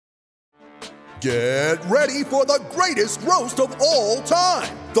Get ready for the greatest roast of all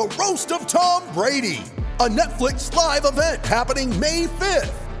time, the Roast of Tom Brady, a Netflix live event happening May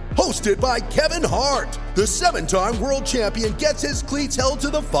 5th. Hosted by Kevin Hart, the 7-time world champion gets his cleats held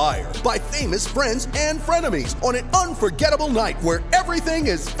to the fire by famous friends and frenemies on an unforgettable night where everything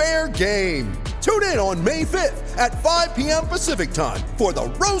is fair game. Tune in on May 5th at 5 p.m. Pacific time for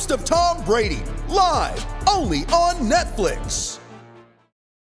the Roast of Tom Brady, live only on Netflix.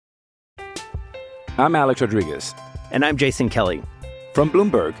 I'm Alex Rodriguez. And I'm Jason Kelly. From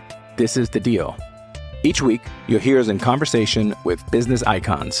Bloomberg, this is The Deal. Each week, you'll hear us in conversation with business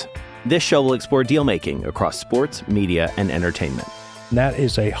icons. This show will explore deal-making across sports, media, and entertainment. That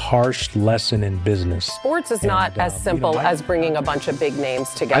is a harsh lesson in business. Sports is not as simple as bringing a bunch of big names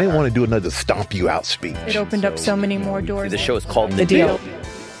together. I didn't want to do another stomp you out speech. It opened up so many more doors. The show is called The Deal.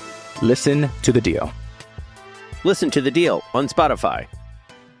 Listen to The Deal. Listen to The Deal on Spotify.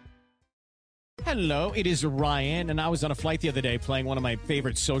 Hello, it is Ryan, and I was on a flight the other day playing one of my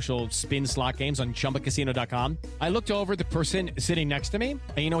favorite social spin slot games on ChumbaCasino.com. I looked over at the person sitting next to me,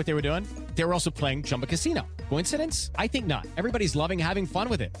 and you know what they were doing? They were also playing Chumba Casino. Coincidence? I think not. Everybody's loving having fun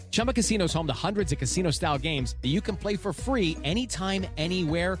with it. Chumba Casino is home to hundreds of casino-style games that you can play for free anytime,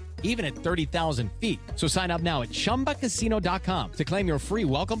 anywhere, even at 30,000 feet. So sign up now at ChumbaCasino.com to claim your free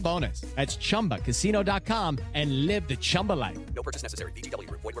welcome bonus. That's ChumbaCasino.com and live the Chumba life. No purchase necessary. VGW.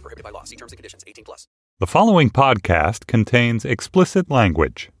 Void where prohibited by law. See terms and conditions. 18+. The following podcast contains explicit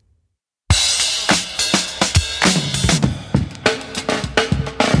language.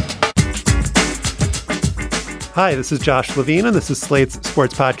 Hi, this is Josh Levine, and this is Slate's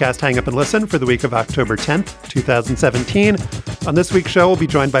sports podcast, Hang Up and Listen, for the week of October 10th, 2017. On this week's show, we'll be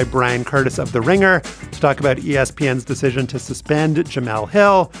joined by Bryan Curtis of The Ringer to talk about ESPN's decision to suspend Jemele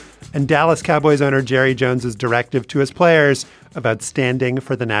Hill and Dallas Cowboys owner Jerry Jones's directive to his players about standing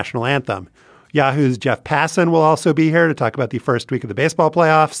for the national anthem. Yahoo's Jeff Passan will also be here to talk about the first week of the baseball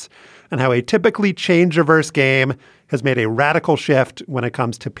playoffs and how a typically change-averse game has made a radical shift when it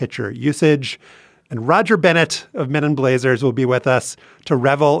comes to pitcher usage. And Roger Bennett of Men in Blazers will be with us to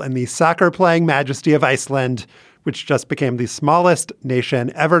revel in the soccer-playing majesty of Iceland, which just became the smallest nation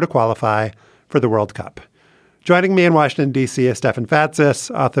ever to qualify for the World Cup. Joining me in Washington, D.C. is Stefan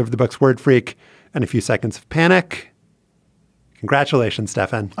Fatsis, author of the books Word Freak and A Few Seconds of Panic. Congratulations,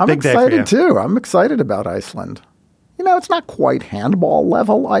 Stefan. I'm Big day for you. excited, too. I'm excited about Iceland. You know, it's not quite handball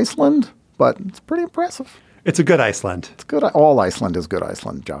level Iceland, but it's pretty impressive. It's a good Iceland. It's good. All Iceland is good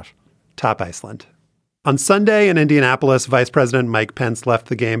Iceland, Josh. Top Iceland. On Sunday in Indianapolis, Vice President Mike Pence left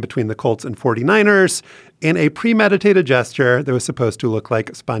the game between the Colts and 49ers in a premeditated gesture that was supposed to look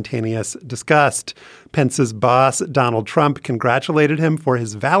like spontaneous disgust. Pence's boss, Donald Trump, congratulated him for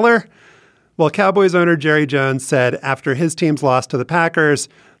his valor, while Cowboys owner Jerry Jones said after his team's loss to the Packers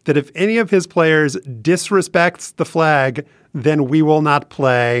that if any of his players disrespects the flag, then we will not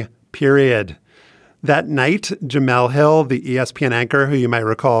play, period. That night, Jemele Hill, the ESPN anchor, who you might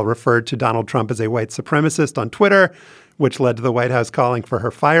recall referred to Donald Trump as a white supremacist on Twitter, which led to the White House calling for her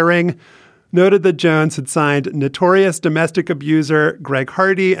firing, noted that Jones had signed notorious domestic abuser Greg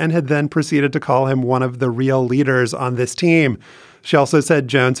Hardy and had then proceeded to call him one of the real leaders on this team. She also said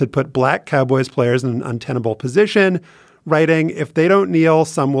Jones had put black Cowboys players in an untenable position, writing, "If they don't kneel,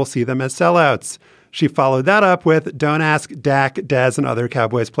 some will see them as sellouts." She followed that up with, "Don't ask Dak, Dez, and other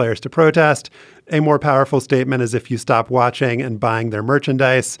Cowboys players to protest." A more powerful statement is if you stop watching and buying their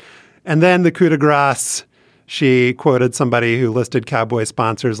merchandise. And then the coup de grace, she quoted somebody who listed Cowboy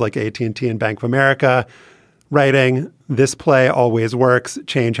sponsors like AT&T and Bank of America, writing, "This play always works.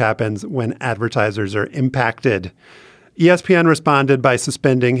 Change happens when advertisers are impacted." ESPN responded by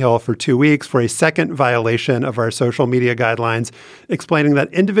suspending Hill for 2 weeks for a second violation of our social media guidelines, explaining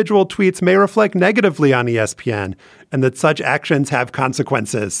that individual tweets may reflect negatively on ESPN and that such actions have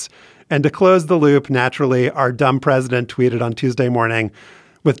consequences. And to close the loop, naturally, our dumb president tweeted on Tuesday morning,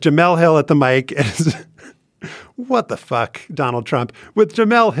 "With Jemele Hill at the mic, it is..." What the fuck, Donald Trump? "With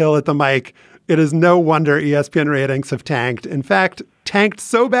Jemele Hill at the mic, it is no wonder ESPN ratings have tanked. In fact, tanked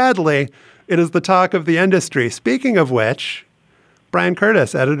so badly, it is the talk of the industry." Speaking of which, Bryan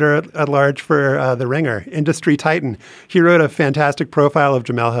Curtis, editor-at-large for The Ringer, industry titan. He wrote a fantastic profile of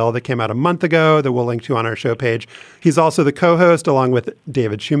Jemele Hill that came out a month ago that we'll link to on our show page. He's also the co-host, along with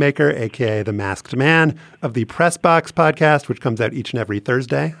David Shoemaker, a.k.a. The Masked Man, of the Press Box podcast, which comes out each and every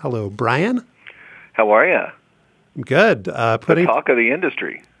Thursday. Hello, Bryan. How are you? Good. The talk of the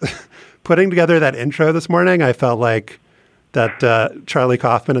industry. Putting together that intro this morning, I felt like that Charlie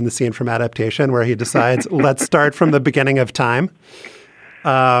Kaufman in the scene from Adaptation where he decides, let's start from the beginning of time.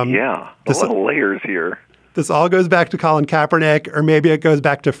 A lot of layers here. this all goes back to Colin Kaepernick, or maybe it goes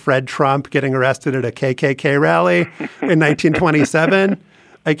back to Fred Trump getting arrested at a KKK rally in 1927.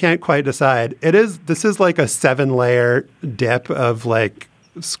 I can't quite decide. This is like a 7-layer dip of like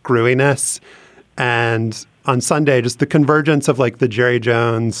screwiness. And on Sunday, just the convergence of like the Jerry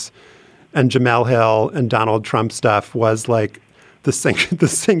Jones and Jemele Hill and Donald Trump stuff was like the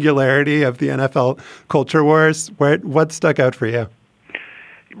singularity of the NFL culture wars. What stuck out for you?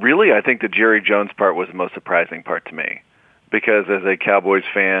 Really, I think the Jerry Jones part was the most surprising part to me, because as a Cowboys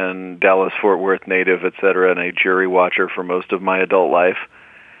fan, Dallas-Fort Worth native, et cetera, and a Jerry watcher for most of my adult life,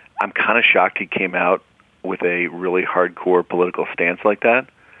 I'm kind of shocked he came out with a really hardcore political stance like that.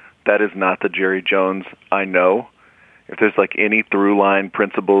 That is not the Jerry Jones I know. If there's like any through line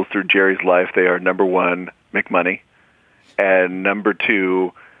principles through Jerry's life, they are number one, make money, and number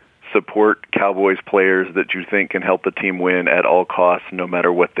two, support Cowboys players that you think can help the team win at all costs, no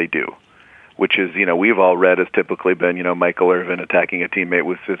matter what they do, which is, we've all read has typically been, Michael Irvin attacking a teammate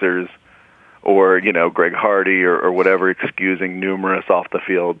with scissors, or, Greg Hardy or whatever, excusing numerous off the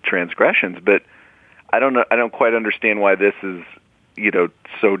field transgressions. But I don't know. I don't quite understand why this is,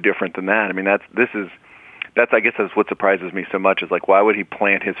 so different than that. I mean, I guess that's what surprises me so much, is like, why would he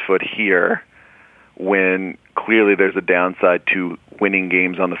plant his foot here when clearly there's a downside to winning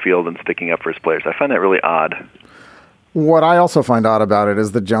games on the field and sticking up for his players? I find that really odd. What I also find odd about it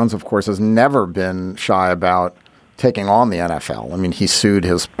is that Jones, of course, has never been shy about taking on the NFL. I mean, he sued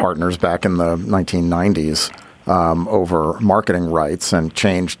his partners back in the 1990s over marketing rights and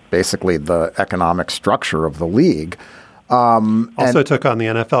changed basically the economic structure of the league. Also took on the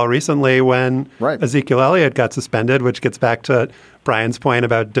NFL recently when Ezekiel Elliott got suspended, which gets back to Brian's point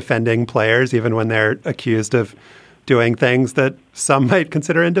about defending players even when they're accused of doing things that some might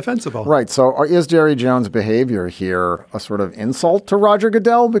consider indefensible. Right. So is Jerry Jones' behavior here a sort of insult to Roger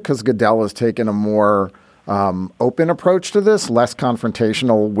Goodell, because Goodell has taken a more open approach to this, less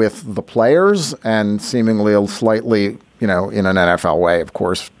confrontational with the players, and seemingly slightly, in an NFL way, of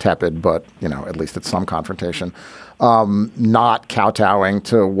course, tepid, but, at least it's some confrontation. Not kowtowing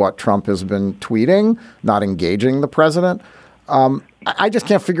to what Trump has been tweeting, not engaging the president. I just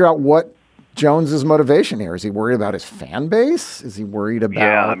can't figure out what Jones's motivation here. Is he worried about his fan base? Is he worried about?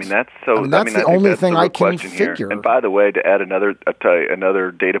 Yeah, I mean that's the only thing I can figure. Here. And by the way, to add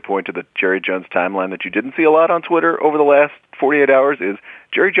another data point to the Jerry Jones timeline that you didn't see a lot on Twitter over the last 48 hours is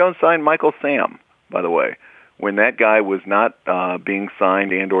Jerry Jones signed Michael Sam. By the way, when that guy was not being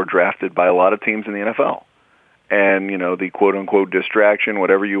signed and or drafted by a lot of teams in the NFL. And, the quote unquote distraction,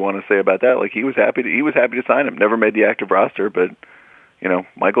 whatever you want to say about that, like he was happy to sign him. Never made the active roster, but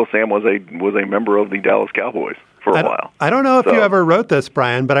Michael Sam was a member of the Dallas Cowboys for a while. I don't know if you ever wrote this,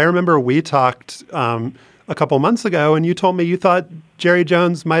 Brian, but I remember we talked a couple months ago, and you told me you thought Jerry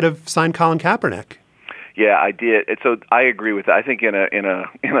Jones might have signed Colin Kaepernick. Yeah, I did. So I agree with that. I think in a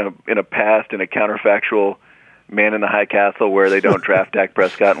counterfactual Man in the High Castle where they don't draft Dak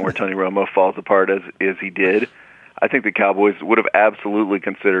Prescott and where Tony Romo falls apart as he did, I think the Cowboys would have absolutely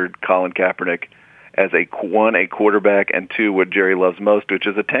considered Colin Kaepernick as a quarterback, and two, what Jerry loves most, which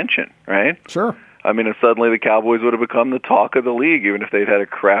is attention, right? Sure. I mean, and suddenly the Cowboys would have become the talk of the league, even if they'd had a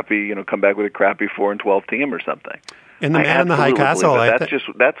crappy, come back with a crappy 4-12 team or something. In the Man in the High Castle,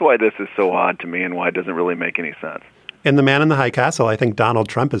 that's why this is so odd to me, and why it doesn't really make any sense. In the Man in the High Castle, I think Donald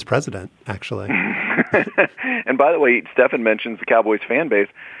Trump is president, actually. And by the way, Stefan mentions the Cowboys fan base.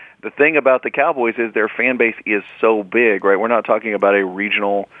 The thing about the Cowboys is their fan base is so big, right? We're not talking about a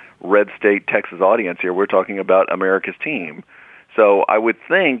regional red state Texas audience here. We're talking about America's team. So I would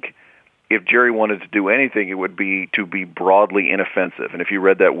think if Jerry wanted to do anything, it would be to be broadly inoffensive. And if you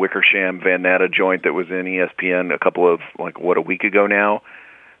read that Wickersham Van Natta joint that was in ESPN a week ago now,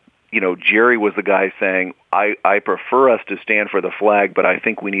 Jerry was the guy saying, I prefer us to stand for the flag, but I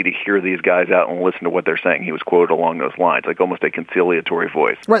think we need to hear these guys out and listen to what they're saying. He was quoted along those lines, like almost a conciliatory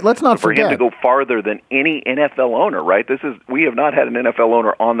voice. Right, let's not forget. For him to go farther than any NFL owner, right? We have not had an NFL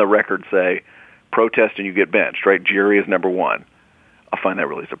owner on the record say, protest and you get benched, right? Jerry is number one. I find that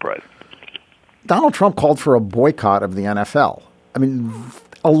really surprising. Donald Trump called for a boycott of the NFL. I mean,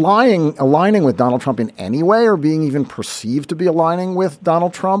 aligning with Donald Trump in any way, or being even perceived to be aligning with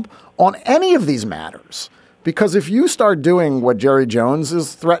Donald Trump on any of these matters. Because if you start doing what Jerry Jones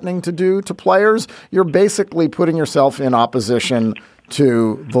is threatening to do to players, you're basically putting yourself in opposition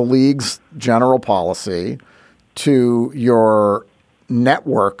to the league's general policy, to your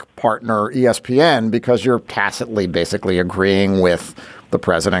network partner, ESPN, because you're tacitly basically agreeing with the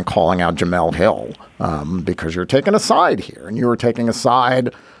president calling out Jemele Hill, because you're taking a side here. And you were taking a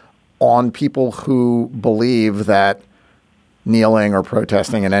side on people who believe that kneeling or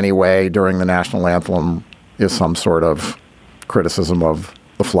protesting in any way during the national anthem is some sort of criticism of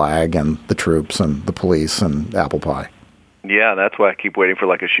the flag and the troops and the police and apple pie. Yeah, that's why I keep waiting for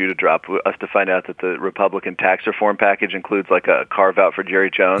like a shoe to drop, us to find out that the Republican tax reform package includes like a carve-out for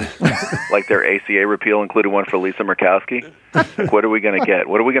Jerry Jones, like their ACA repeal included one for Lisa Murkowski. Like, what are we going to get?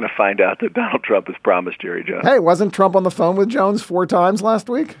 What are we going to find out that Donald Trump has promised Jerry Jones? Hey, wasn't Trump on the phone with Jones 4 times last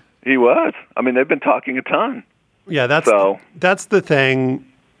week? He was. I mean, they've been talking a ton. Yeah, that's the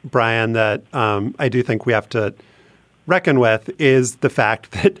thing, Brian, that I do think we have to reckon with is the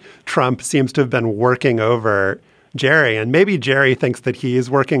fact that Trump seems to have been working over Jerry, and maybe Jerry thinks that he's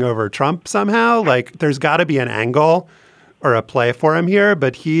working over Trump somehow. Like, there's got to be an angle or a play for him here,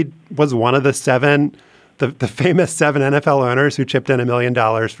 but he was one of the famous 7 NFL owners who chipped in $1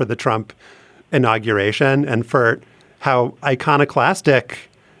 million for the Trump inauguration, and for how iconoclastic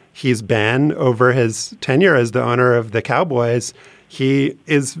he's been over his tenure as the owner of the Cowboys. He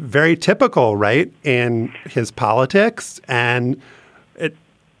is very typical, right, in his politics, and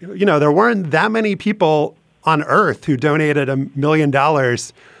there weren't that many people on earth who donated $1 million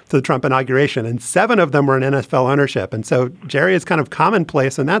to the Trump inauguration, and 7 of them were in NFL ownership. And so Jerry is kind of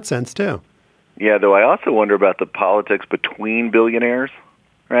commonplace in that sense, too. Yeah, though I also wonder about the politics between billionaires,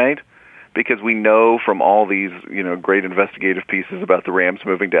 right? Because we know from all these, great investigative pieces about the Rams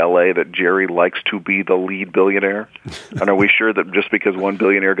moving to L.A. that Jerry likes to be the lead billionaire. And are we sure that just because one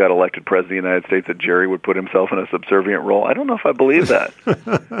billionaire got elected president of the United States that Jerry would put himself in a subservient role? I don't know if I believe that.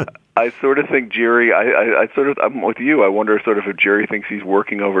 I sort of think Jerry, I'm with you. I wonder sort of if Jerry thinks he's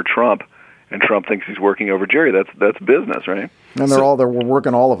working over Trump and Trump thinks he's working over Jerry. That's business, right? And we're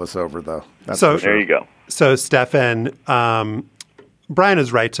working all of us over, though. That's so for sure. There you go. So, Stefan, Brian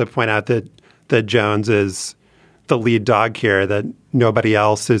is right to point out that Jones is the lead dog here, that nobody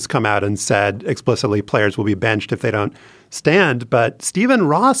else has come out and said explicitly players will be benched if they don't stand. But Stephen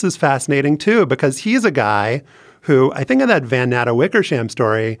Ross is fascinating, too, because he's a guy who, I think in that Van Natta Wickersham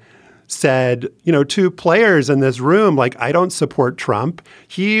story, said, to players in this room, like, I don't support Trump.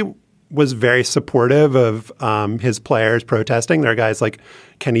 He was very supportive of his players protesting. There are guys like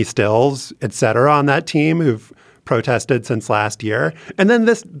Kenny Stills, et cetera, on that team who've protested since last year. And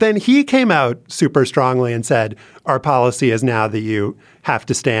then he came out super strongly and said, our policy is now that you have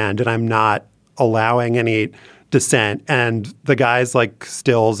to stand, and I'm not allowing any dissent. And the guys like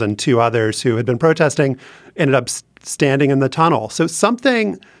Stills and 2 others who had been protesting ended up standing in the tunnel. So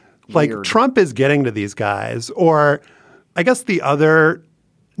something like Trump is getting to these guys. Or I guess the other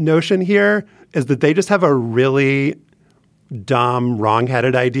notion here is that they just have a really dumb,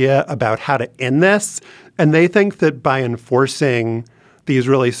 wrong-headed idea about how to end this. And they think that by enforcing these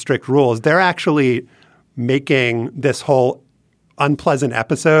really strict rules, they're actually making this whole unpleasant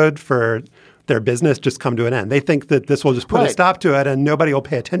episode for their business just come to an end. They think that this will just put a stop to it and nobody will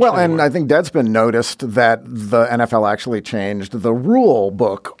pay attention anymore. And I think Deadspin noticed that the NFL actually changed the rule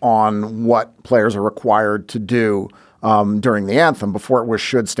book on what players are required to do during the anthem. Before it was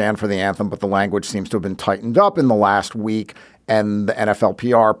should stand for the anthem, but the language seems to have been tightened up in the last week. And the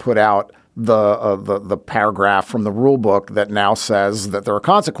NFLPR put out the paragraph from the rule book that now says that there are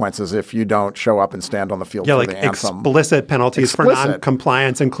consequences if you don't show up and stand on the field for the anthem. Explicit penalties for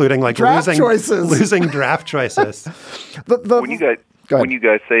non-compliance, including like losing draft choices. When you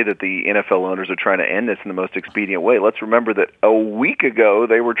guys say that the NFL owners are trying to end this in the most expedient way, let's remember that a week ago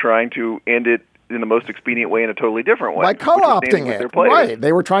they were trying to end it in the most expedient way in a totally different way. By co-opting it. Right.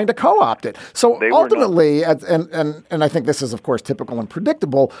 They were trying to co-opt it. So ultimately, and I think this is, of course, typical and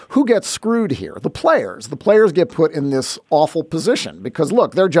predictable, who gets screwed here? The players. The players get put in this awful position because,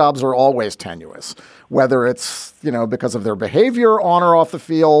 look, their jobs are always tenuous, whether it's, because of their behavior on or off the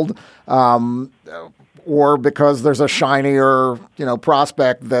field, or because there's a shinier,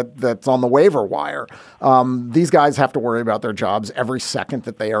 prospect that's on the waiver wire. These guys have to worry about their jobs every second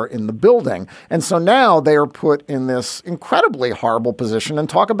that they are in the building. And so now they are put in this incredibly horrible position, and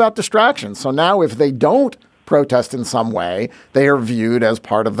talk about distractions. So now if they don't protest in some way, they are viewed as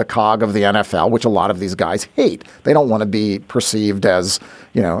part of the cog of the NFL, which a lot of these guys hate. They don't want to be perceived as,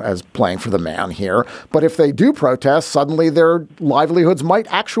 as playing for the man here. But if they do protest, suddenly their livelihoods might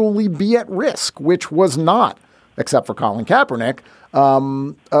actually be at risk, which was not, except for Colin Kaepernick,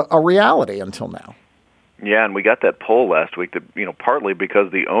 a reality until now. Yeah, and we got that poll last week that, partly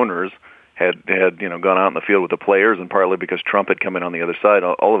because the owners had gone out in the field with the players, and partly because Trump had come in on the other side.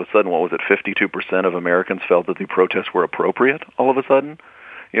 All of a sudden, what was it, 52% of Americans felt that the protests were appropriate all of a sudden?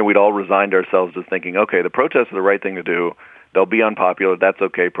 We'd all resigned ourselves to thinking, okay, the protests are the right thing to do. They'll be unpopular. That's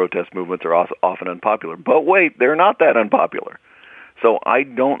okay. Protest movements are often unpopular. But wait, they're not that unpopular. So I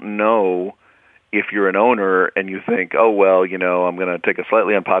don't know if you're an owner and you think, oh well, I'm going to take a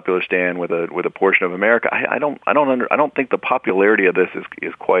slightly unpopular stand with a portion of America, I don't think the popularity of this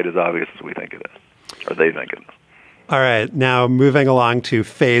is quite as obvious as we think it is, or they think it is. All right, now moving along to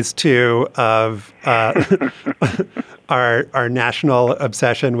phase 2 of our national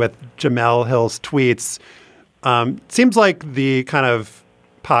obsession with Jemele Hill's tweets. Seems like the kind of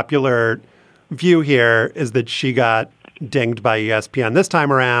popular view here is that she got dinged by ESPN this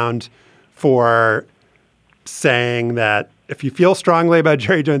time around for saying that if you feel strongly about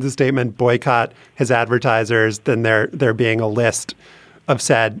Jerry Jones's statement, boycott his advertisers, then there being a list of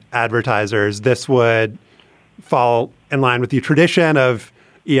said advertisers. This would fall in line with the tradition of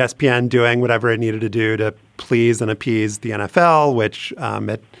ESPN doing whatever it needed to do to please and appease the NFL, which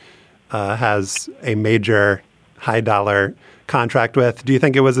it has a major high-dollar contract with. Do you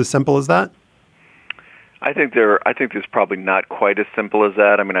think it was as simple as that? I think there's probably not quite as simple as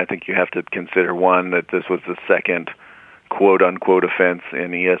that. I mean, I think you have to consider, one, that this was the second quote-unquote offense in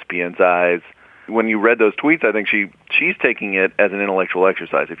ESPN's eyes. When you read those tweets, I think she's taking it as an intellectual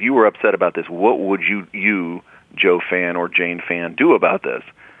exercise. If you were upset about this, what would you, Joe fan or Jane fan, do about this?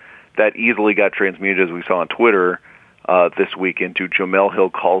 That easily got transmuted, as we saw on Twitter this week, into Jemele Hill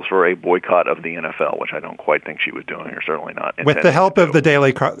calls for a boycott of the NFL, which I don't quite think she was doing, or certainly not. With the help of the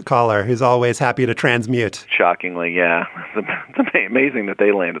Daily Caller, who's always happy to transmute. Shockingly, yeah. It's amazing that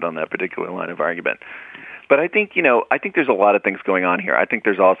they landed on that particular line of argument. But I think there's a lot of things going on here. I think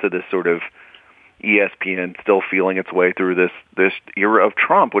there's also this sort of ESPN still feeling its way through this era of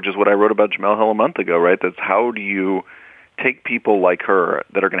Trump, which is what I wrote about Jemele Hill a month ago, right? That's how do you take people like her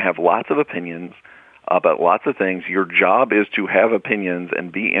that are going to have lots of opinions about lots of things. Your job is to have opinions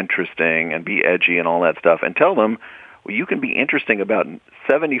and be interesting and be edgy and all that stuff, and tell them, well, you can be interesting about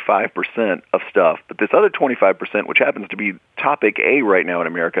 75% of stuff, but this other 25%, which happens to be topic A right now in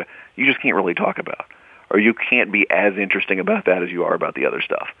America, you just can't really talk about. Or you can't be as interesting about that as you are about the other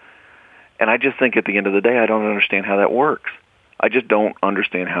stuff. And I just think at the end of the day, I don't understand how that works. I just don't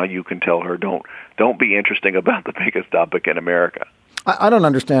understand how you can tell her, don't be interesting about the biggest topic in America. I don't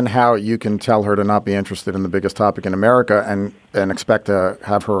understand how you can tell her to not be interested in the biggest topic in America and expect to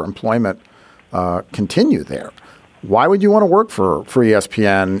have her employment continue there. Why would you want to work for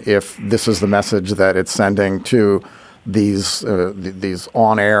ESPN if this is the message that it's sending to these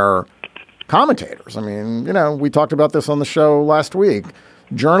on-air commentators? I mean, we talked about this on the show last week.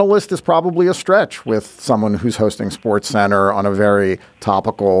 Journalist is probably a stretch with someone who's hosting SportsCenter on a very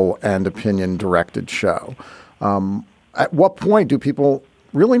topical and opinion-directed show. At what point do people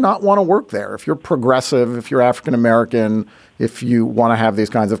really not want to work there? If you're progressive, if you're African-American, if you want to have these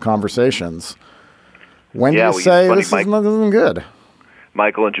kinds of conversations, when do you say this isn't good?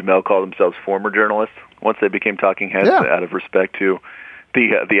 Michael and Jemele call themselves former journalists once they became talking heads out of respect to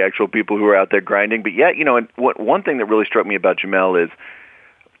the actual people who are out there grinding. But and one thing that really struck me about Jemele is,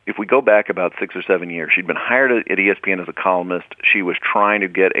 if we go back about 6 or 7 years, she'd been hired at ESPN as a columnist. She was trying to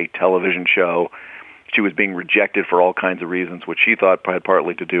get a television show. She was being rejected for all kinds of reasons, which she thought had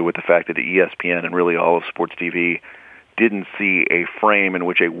partly to do with the fact that ESPN and really all of sports TV didn't see a frame in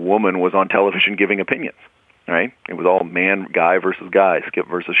which a woman was on television giving opinions, right? It was all guy versus guy, Skip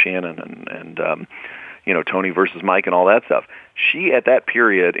versus Shannon, and Tony versus Mike and all that stuff. She, at that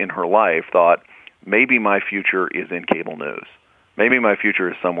period in her life, thought, maybe my future is in cable news. Maybe my future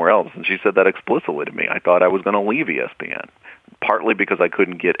is somewhere else. And she said that explicitly to me. I thought I was going to leave ESPN, partly because I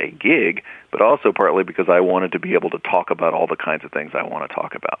couldn't get a gig, but also partly because I wanted to be able to talk about all the kinds of things I want to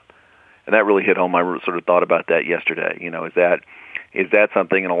talk about. And that really hit home. I sort of thought about that yesterday. Is that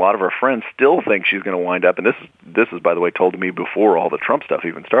something? And a lot of her friends still think she's going to wind up, and this is, by the way, told to me before all the Trump stuff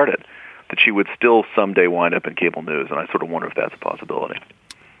even started, that she would still someday wind up in cable news. And I sort of wonder if that's a possibility.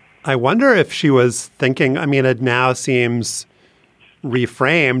 I wonder if she was thinking, I mean, it now seems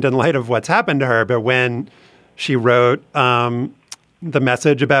reframed in light of what's happened to her, but when she wrote the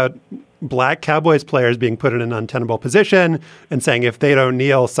message about black Cowboys players being put in an untenable position and saying if they don't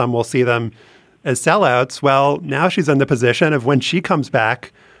kneel, some will see them as sellouts. Well, now she's in the position of when she comes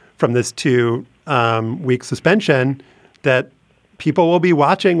back from this 2-week suspension, that people will be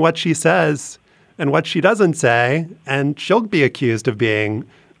watching what she says and what she doesn't say, and she'll be accused of being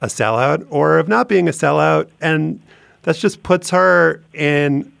a sellout or of not being a sellout. And that just puts her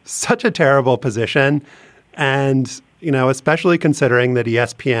in such a terrible position. And, especially considering that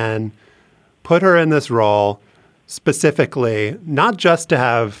ESPN put her in this role specifically, not just to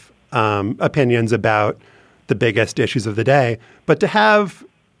have opinions about the biggest issues of the day, but to have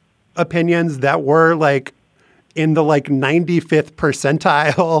opinions that were in the 95th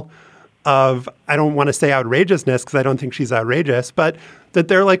percentile of, I don't want to say outrageousness because I don't think she's outrageous, but that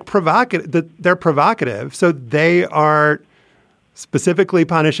they're like provocative. So they are specifically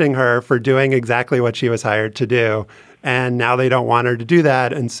punishing her for doing exactly what she was hired to do. And now they don't want her to do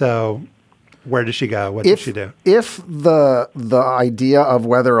that. And so where does she go? What does she do? If the idea of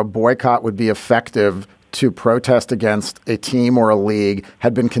whether a boycott would be effective to protest against a team or a league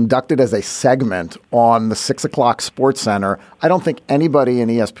had been conducted as a segment on the 6 o'clock Sports Center, I don't think anybody in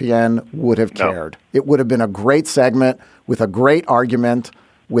ESPN would have cared. No. It would have been a great segment with a great argument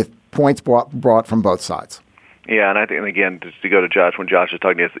with points brought from both sides. Yeah, and I think, and again, just to go to Josh, when Josh is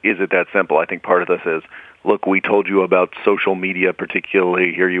talking, is it that simple? I think part of this is, look, we told you about social media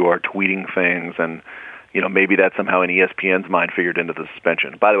particularly. Here you are tweeting things, and maybe that somehow in ESPN's mind figured into the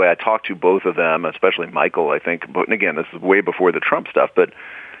suspension. By the way, I talked to both of them, especially Michael, I think. But and again, this is way before the Trump stuff, but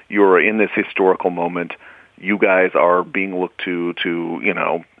you're in this historical moment. You guys are being looked to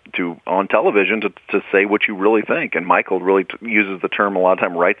on television to say what you really think. And Michael really uses the term a lot of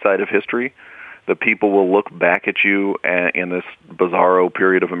time, right side of history. The people will look back at you in this bizarro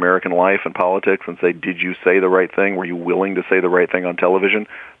period of American life and politics and say, did you say the right thing? Were you willing to say the right thing on television?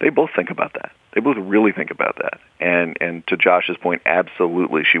 They both think about that. They both really think about that. And to Josh's point,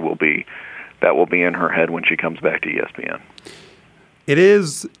 absolutely that will be in her head when she comes back to ESPN. It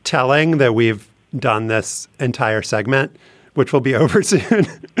is telling that we've done this entire segment, which will be over soon,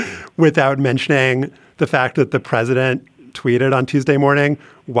 without mentioning the fact that the president tweeted on Tuesday morning,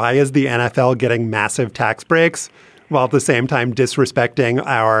 why is the NFL getting massive tax breaks while at the same time disrespecting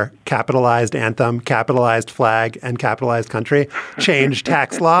our capitalized anthem, capitalized flag, and capitalized country? Change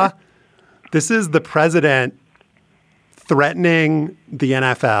tax law. This is the president threatening the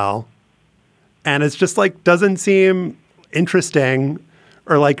NFL. And it's just like, doesn't seem interesting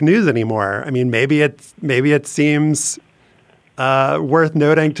or like news anymore. I mean, maybe it seems worth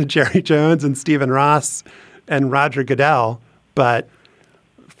noting to Jerry Jones and Stephen Ross and Roger Goodell. But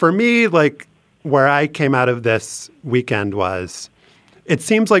for me, like where I came out of this weekend was, it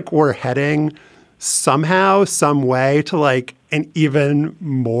seems like we're heading somehow, some way to like an even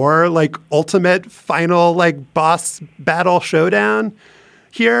more like ultimate final like boss battle showdown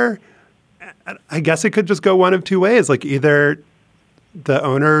here. I guess it could just go one of two ways. Like either the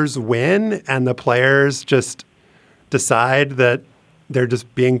owners win and the players just decide that they're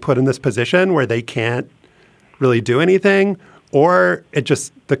just being put in this position where they can't really do anything, or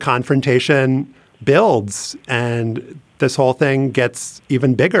the confrontation builds and this whole thing gets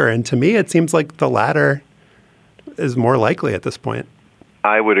even bigger. And to me, it seems like the latter is more likely at this point.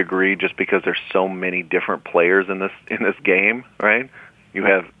 I would agree, just because there's so many different players in this game, right? You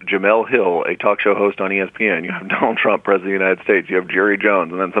have Jemele Hill, a talk show host on ESPN. You have Donald Trump, President of the United States. You have Jerry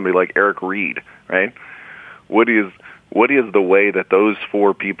Jones, and then somebody like Eric Reed, right? What is the way that those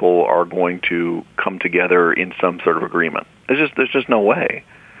four people are going to come together in some sort of agreement? There's just no way.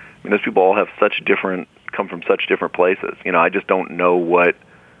 I mean, those people all have come from such different places. I just don't know one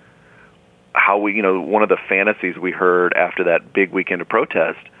of the fantasies we heard after that big weekend of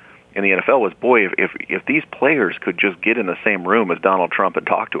protest in the NFL was, boy, if these players could just get in the same room as Donald Trump and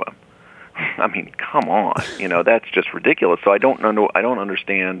talk to him. I mean, come on. That's just ridiculous. So I don't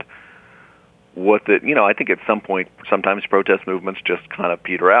understand I think at some point, sometimes protest movements just kind of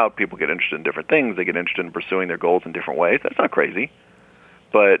peter out. People get interested in different things. They get interested in pursuing their goals in different ways. That's not crazy.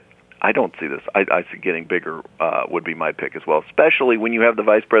 But I don't see this. I see getting bigger would be my pick as well, especially when you have the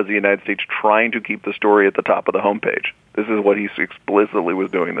Vice President of the United States trying to keep the story at the top of the homepage. This is what he explicitly was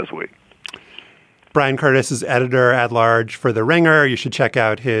doing this week. Brian Curtis is editor-at-large for The Ringer. You should check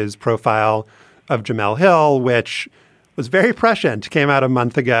out his profile of Jemele Hill, which was very prescient, came out a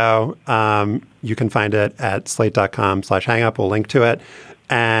month ago. You can find it at slate.com/hangup. We'll link to it.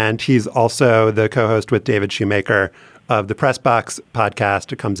 And he's also the co-host with David Shoemaker of the Press Box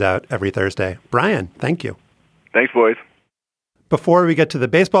podcast. It comes out every Thursday. Brian, thank you. Thanks, boys. Before we get to the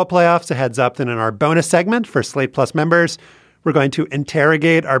baseball playoffs, a heads up that in our bonus segment for Slate Plus members, we're going to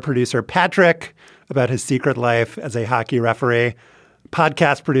interrogate our producer, Patrick, about his secret life as a hockey referee,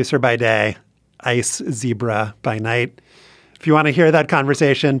 podcast producer by day, ice zebra by night. If you want to hear that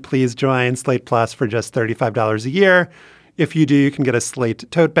conversation, please join Slate Plus for just $35 a year. If you do, you can get a Slate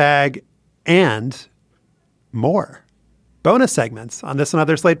tote bag and more bonus segments on this and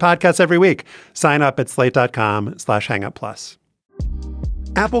other Slate podcasts every week. Sign up at slate.com/hangupplus.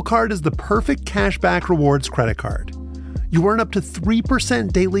 Apple Card is the perfect cashback rewards credit card. You earn up to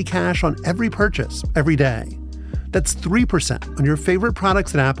 3% daily cash on every purchase every day. That's 3% on your favorite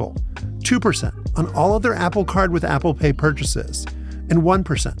products at Apple, 2% on all other Apple Card with Apple Pay purchases, and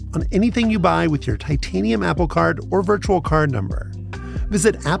 1% on anything you buy with your titanium Apple Card or virtual card number.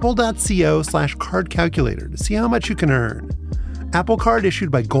 Visit apple.co/card calculator to see how much you can earn. Apple Card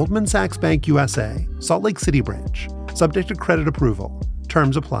issued by Goldman Sachs Bank USA, Salt Lake City branch. Subject to credit approval.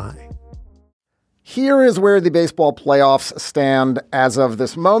 Terms apply. Here is where the baseball playoffs stand as of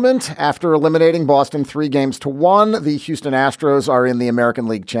this moment. After eliminating Boston 3-1, the Houston Astros are in the American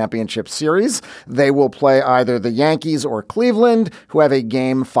League Championship Series. They will play either the Yankees or Cleveland, who have a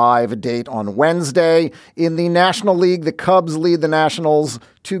Game 5 date on Wednesday. In the National League, the Cubs lead the Nationals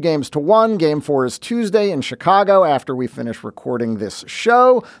 2-1. Game 4 is Tuesday in Chicago after we finish recording this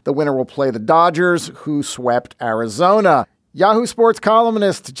show. The winner will play the Dodgers, who swept Arizona. Yahoo Sports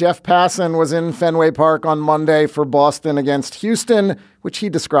columnist Jeff Passan was in Fenway Park on Monday for Boston against Houston, which he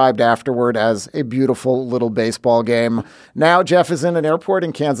described afterward as a beautiful little baseball game. Now Jeff is in an airport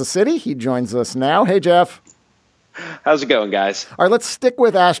in Kansas City. He joins us now. Hey, Jeff. How's it going, guys? All right, let's stick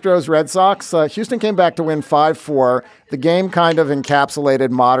with Astros Red Sox. Houston came back to win 5-4. The game kind of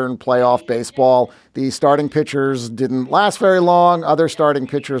encapsulated modern playoff baseball. The starting pitchers didn't last very long. Other starting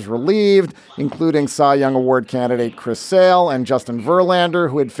pitchers relieved, including Cy Young Award candidate Chris Sale and Justin Verlander,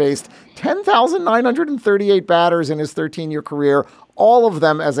 who had faced 10,938 batters in his 13-year career, all of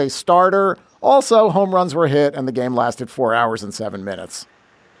them as a starter. Also, home runs were hit, and the game lasted 4 hours and 7 minutes.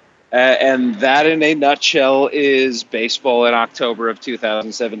 And that, in a nutshell, is baseball in October of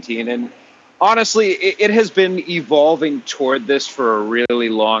 2017. And honestly, it has been evolving toward this for a really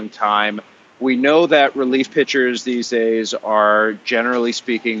long time. We know that relief pitchers these days are, generally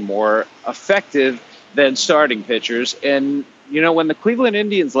speaking, more effective than starting pitchers. And, you know, when the Cleveland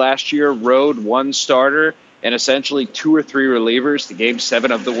Indians last year rode one starter and essentially 2 or 3 relievers to Game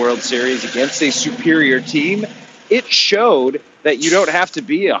 7 of the World Series against a superior team, it showed that you don't have to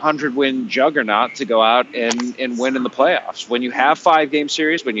be a 100-win juggernaut to go out and win in the playoffs. When you have 5-game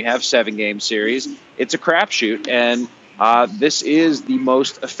series, when you have 7-game series, it's a crapshoot. And this is the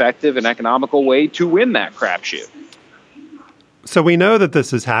most effective and economical way to win that crapshoot. So we know that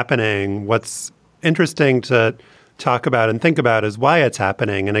this is happening. What's interesting to talk about and think about is why it's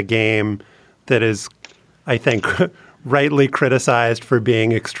happening in a game that is, I think, rightly criticized for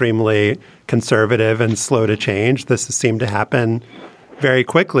being extremely conservative and slow to change. This has seemed to happen very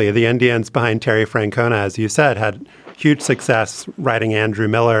quickly. The Indians behind Terry Francona, as you said, had huge success riding Andrew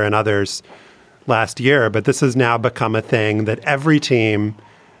Miller and others last year, but this has now become a thing that every team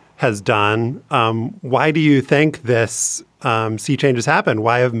has done. Why do you think this sea change has happened?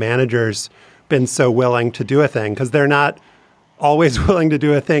 Why have managers been so willing to do a thing? Because they're not always willing to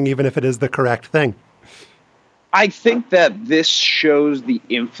do a thing, even if it is the correct thing. I think that this shows the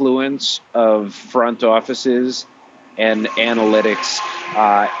influence of front offices and analytics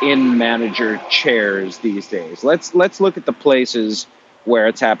in manager chairs these days. Let's look at the places where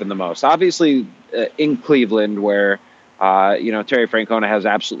it's happened the most. Obviously, in Cleveland, where Terry Francona has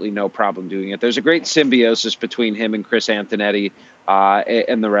absolutely no problem doing it. There's a great symbiosis between him and Chris Antonetti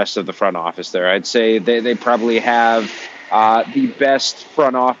and the rest of the front office there. I'd say they probably have the best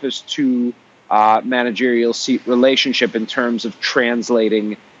front office to managerial seat relationship in terms of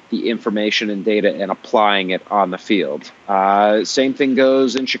translating the information and data and applying it on the field. Same thing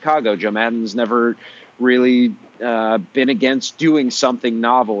goes in Chicago. Joe Maddon's never really been against doing something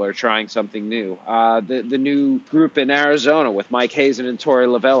novel or trying something new. The new group in Arizona with Mike Hazen and Torey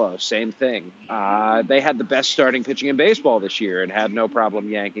Lovello, same thing. They had the best starting pitching in baseball this year and had no problem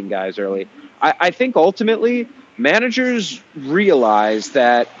yanking guys early. I think ultimately managers realize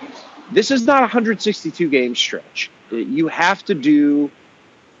that this is not a 162-game stretch. You have to do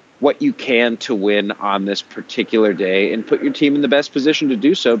what you can to win on this particular day and put your team in the best position to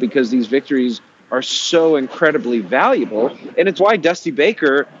do so, because these victories are so incredibly valuable. And it's why Dusty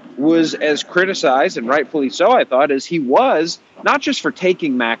Baker was as criticized, and rightfully so, I thought, as he was, not just for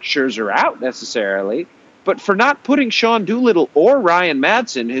taking Max Scherzer out necessarily, but for not putting Sean Doolittle or Ryan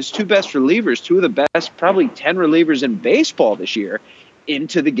Madson, his 2 best relievers, 2 of the best, probably 10 relievers in baseball this year,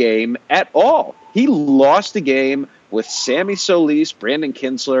 into the game at all. He lost the game with Sammy Solis, Brandon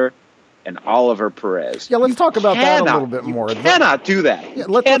Kinsler, and Oliver Perez. Yeah, let's talk about that a little bit more. You cannot do that. Yeah,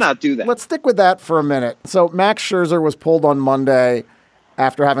 do that. Let's stick with that for a minute. So Max Scherzer was pulled on Monday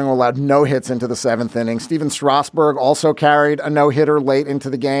after having allowed no hits into the 7th inning. Steven Strasburg also carried a no-hitter late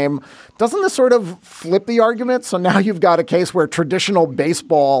into the game. Doesn't this sort of flip the argument? So now you've got a case where traditional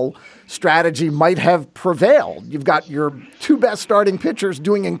baseball strategy might have prevailed. You've got your 2 best starting pitchers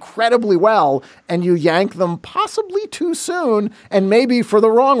doing incredibly well, and you yank them possibly too soon, and maybe for the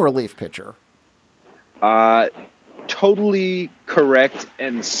wrong relief pitcher. Totally correct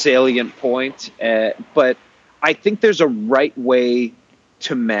and salient point, but I think there's a right way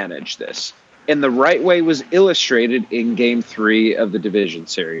to manage this. And the right way was illustrated in Game 3 of the division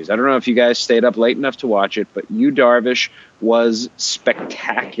series. I don't know if you guys stayed up late enough to watch it, but Yu Darvish was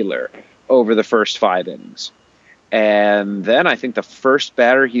spectacular over the first 5 innings. And then I think the first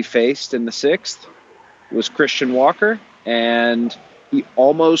batter he faced in the 6th was Christian Walker, and he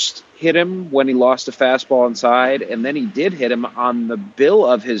almost hit him when he lost a fastball inside, and then he did hit him on the bill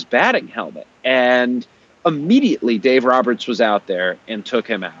of his batting helmet. And immediately Dave Roberts was out there and took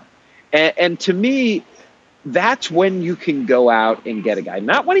him out. And to me, that's when you can go out and get a guy.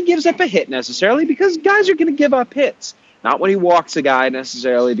 Not when he gives up a hit necessarily, because guys are going to give up hits. Not when he walks a guy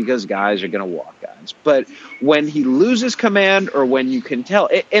necessarily, because guys are going to walk guys. But when he loses command, or when you can tell.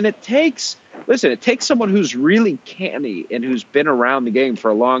 And it takes someone who's really canny and who's been around the game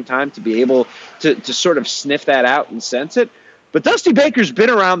for a long time to be able to sort of sniff that out and sense it. But Dusty Baker's been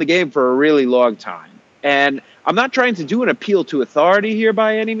around the game for a really long time. And I'm not trying to do an appeal to authority here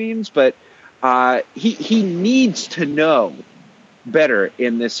by any means, but he needs to know better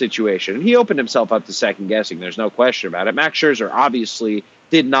in this situation. And he opened himself up to second guessing. There's no question about it. Max Scherzer obviously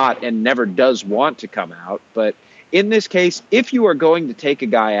did not and never does want to come out. But in this case, if you are going to take a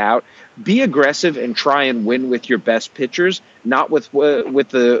guy out, be aggressive and try and win with your best pitchers, not with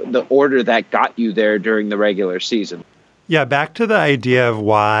the order that got you there during the regular season. Yeah, back to the idea of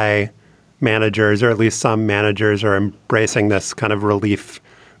why managers, or at least some managers, are embracing this kind of relief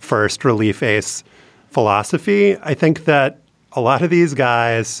first, relief ace philosophy. I think that a lot of these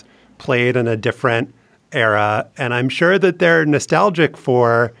guys played in a different era, and I'm sure that they're nostalgic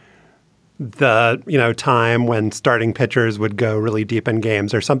for the, time when starting pitchers would go really deep in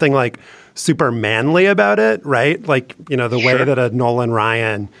games. There's something like super manly about it, right? Like, the way that a Nolan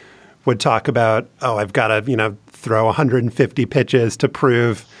Ryan would talk about, I've got to, throw 150 pitches to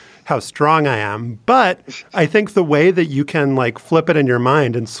prove how strong I am. But I think the way that you can flip it in your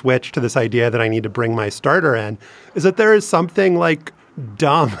mind and switch to this idea that I need to bring my starter in is that there is something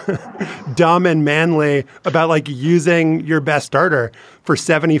dumb and manly about using your best starter for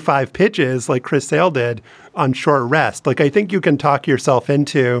 75 pitches like Chris Sale did on short rest. I think you can talk yourself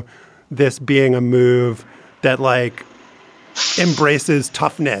into this being a move that embraces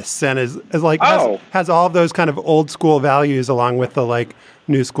toughness and has all of those kind of old school values along with the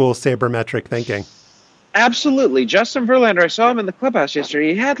new school sabermetric thinking. Absolutely. Justin Verlander, I saw him in the clubhouse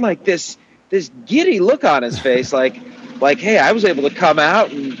yesterday. He had this giddy look on his face, like, hey, I was able to come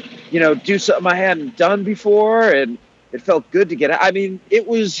out and, do something I hadn't done before, and it felt good to get out. I mean, it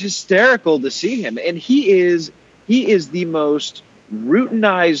was hysterical to see him. And he is the most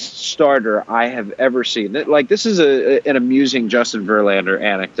routinized starter I have ever seen. This is an amusing Justin Verlander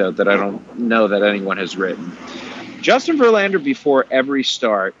anecdote that I don't know that anyone has written. Justin Verlander, before every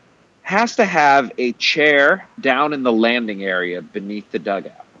start, has to have a chair down in the landing area beneath the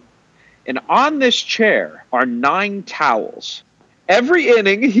dugout. And on this chair are 9 towels. Every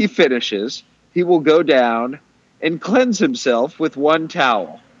inning he finishes, he will go down and cleanse himself with 1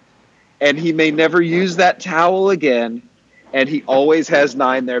 towel. And he may never use that towel again. And he always has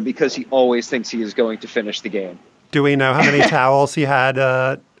 9 there because he always thinks he is going to finish the game. Do we know how many towels he had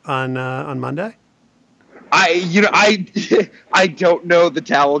on Monday? I don't know the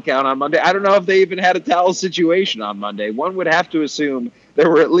towel count on Monday. I don't know if they even had a towel situation on Monday. One would have to assume there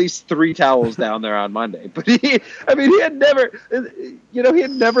were at least 3 towels down there on Monday. But he had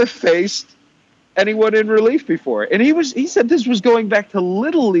never faced anyone in relief before. And he said this was going back to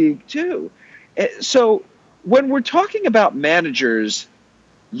Little League too. So when we're talking about managers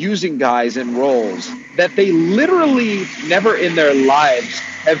using guys in roles that they literally never in their lives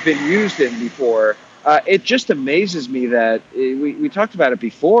have been used in before, it just amazes me that we talked about it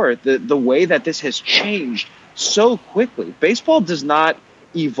before, the way that this has changed so quickly. Baseball does not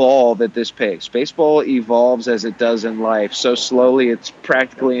evolve at this pace. Baseball evolves as it does in life so slowly it's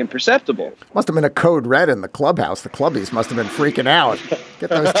practically imperceptible. Must have been a code red in the clubhouse. The clubbies must have been freaking out. Get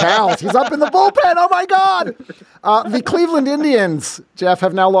those towels. He's up in the bullpen. Oh, my God. The Cleveland Indians, Jeff,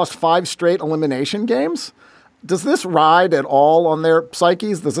 have now lost 5 straight elimination games. Does this ride at all on their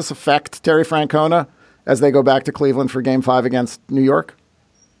psyches? Does this affect Terry Francona as they go back to Cleveland for Game 5 against New York?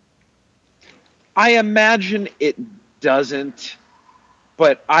 I imagine it doesn't,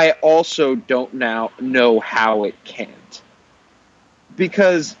 but I also don't now know how it can't.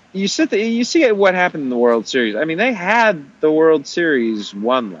 Because you see what happened in the World Series. I mean, they had the World Series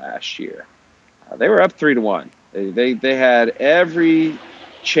won last year. They were up 3-1. They had every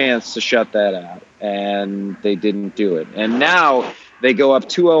chance to shut that out, and they didn't do it. And now they go up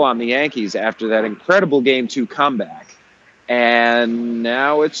 2-0 on the Yankees after that incredible Game 2 comeback. And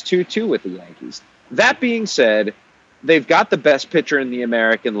now it's 2-2 with the Yankees. That being said, they've got the best pitcher in the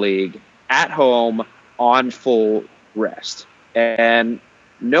American League at home on full rest. And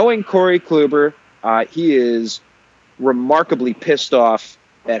knowing Corey Kluber, he is remarkably pissed off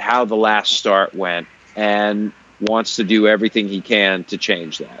at how the last start went and wants to do everything he can to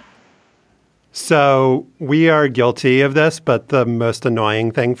change that. So we are guilty of this, but the most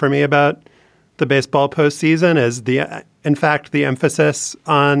annoying thing for me about the baseball postseason is in fact, the emphasis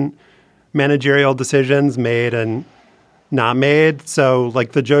on managerial decisions made and not made. So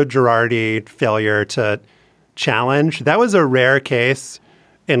like the Joe Girardi failure to challenge, that was a rare case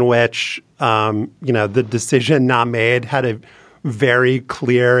in which, the decision not made had a very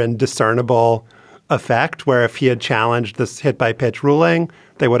clear and discernible effect, where if he had challenged this hit by pitch ruling,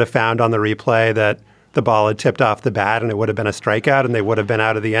 they would have found on the replay that the ball had tipped off the bat and it would have been a strikeout and they would have been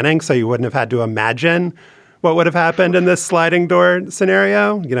out of the inning. So you wouldn't have had to imagine what would have happened in this sliding door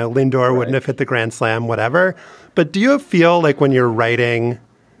scenario. Lindor wouldn't have hit the grand slam, whatever. But do you feel like when you're writing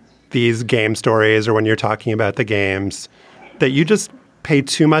these game stories or when you're talking about the games that you just pay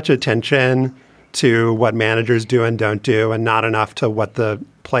too much attention to what managers do and don't do and not enough to what the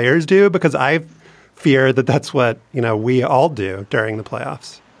players do? Because I fear that that's what, we all do during the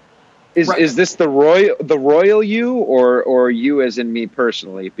playoffs. Is this the royal you or you as in me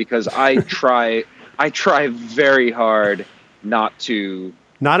personally? Because I try very hard not to.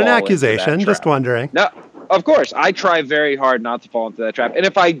 Not an accusation, just wondering. No, of course, I try very hard not to fall into that trap. And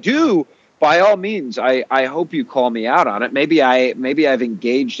if I do, by all means, I hope you call me out on it. Maybe I've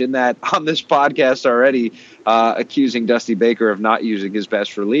engaged in that on this podcast already, accusing Dusty Baker of not using his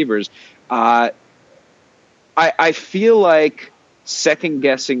best relievers. I feel like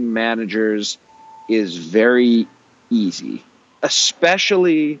second-guessing managers is very easy,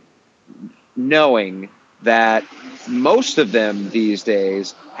 especially knowing that most of them these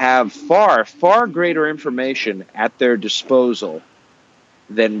days have far, far greater information at their disposal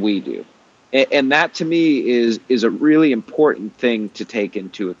than we do. And that, to me, is a really important thing to take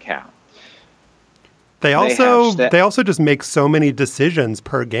into account. They also just make so many decisions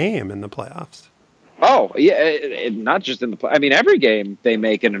per game in the playoffs. Oh, yeah, not just in the play. I mean, every game they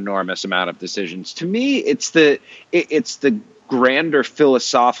make an enormous amount of decisions. To me, it's the grander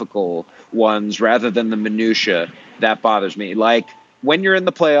philosophical ones rather than the minutia that bothers me. Like when you're in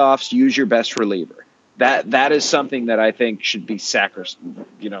the playoffs, use your best reliever. That is something that I think should be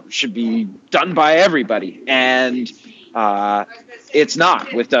should be done by everybody. And it's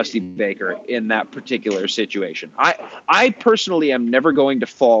not with Dusty Baker in that particular situation. I personally am never going to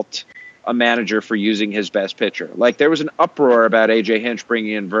fault a manager for using his best pitcher. Like there was an uproar about AJ Hinch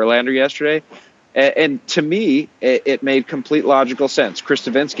bringing in Verlander yesterday. And to me, it made complete logical sense. Chris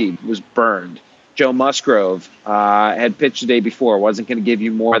Stavinsky was burned. Joe Musgrove had pitched the day before, wasn't going to give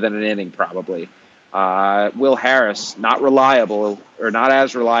you more than an inning probably. Will Harris, not reliable or not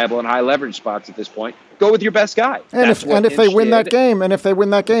as reliable in high leverage spots at this point. Go with your best guy. And if they win that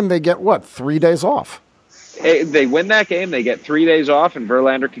game, they get what, 3 days off? They win that game, they get 3 days off, and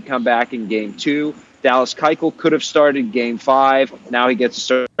Verlander could come back in Game 2. Dallas Keuchel could have started Game 5. Now he gets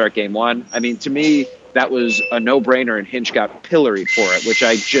to start Game 1. I mean, to me, that was a no-brainer, and Hinch got pilloried for it, which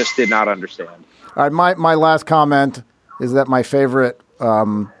I just did not understand. All right, my last comment is that my favorite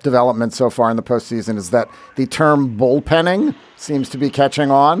development so far in the postseason is that the term bullpenning seems to be catching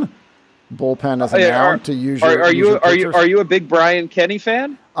on. Bullpen as a noun to use your Are you a big Brian Kenny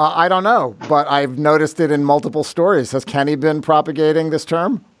fan? I don't know, but I've noticed it in multiple stories. Has Kenny been propagating this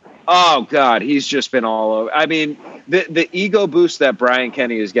term? Oh, God, he's just been all over. I mean, the ego boost that Brian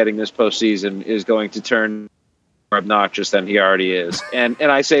Kenny is getting this postseason is going to turn more obnoxious than he already is. And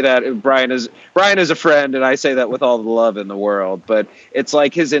I say that Brian is a friend, and I say that with all the love in the world. But it's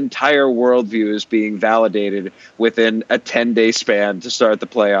like his entire worldview is being validated within a 10-day span to start the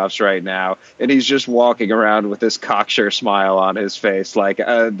playoffs right now. And he's just walking around with this cocksure smile on his face like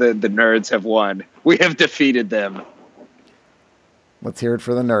the nerds have won. We have defeated them. Let's hear it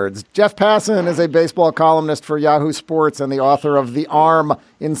for the nerds. Jeff Passan is a baseball columnist for Yahoo Sports and the author of The Arm,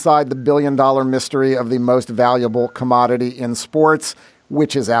 Inside the $1 Billion Mystery of the Most Valuable Commodity in Sports,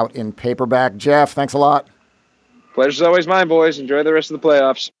 which is out in paperback. Jeff, thanks a lot. Pleasure's always mine, boys. Enjoy the rest of the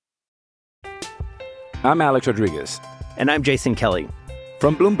playoffs. I'm Alex Rodriguez. And I'm Jason Kelly.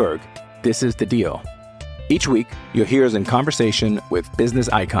 From Bloomberg, this is The Deal. Each week, you'll hear us in conversation with business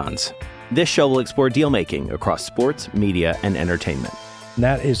icons. This show will explore deal-making across sports, media, and entertainment.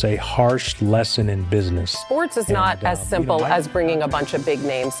 That is a harsh lesson in business. Sports is not as simple as bringing a bunch of big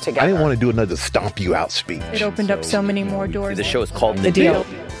names together. I didn't want to do another stomp you out speech. It opened up so many more doors. The show is called The Deal.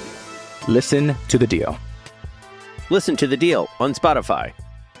 Listen to The Deal. Listen to The Deal on Spotify.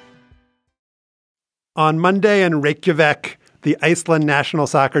 On Monday in Reykjavik, The Iceland national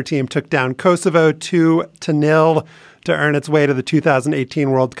soccer team took down Kosovo 2-0 to earn its way to the 2018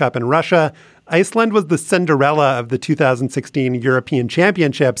 World Cup in Russia. Iceland was the Cinderella of the 2016 European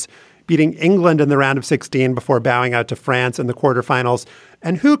Championships, beating England in the round of 16 before bowing out to France in the quarterfinals.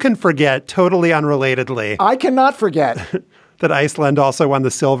 And who can forget, totally unrelatedly, I cannot forget, that Iceland also won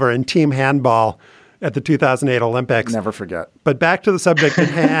the silver in team handball at the 2008 Olympics. Never forget. But back to the subject at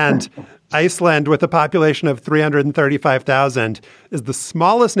hand, Iceland, with a population of 335,000, is the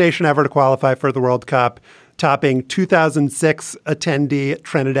smallest nation ever to qualify for the World Cup, topping 2006 attendee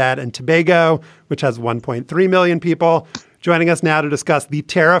Trinidad and Tobago, which has 1.3 million people. Joining us now to discuss the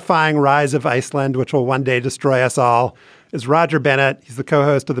terrifying rise of Iceland, which will one day destroy us all, is Roger Bennett. He's the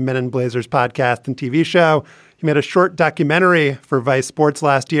co-host of the Men in Blazers podcast and TV show. He made a short documentary for Vice Sports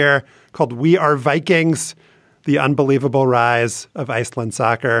last year called We Are Vikings, The Unbelievable Rise of Iceland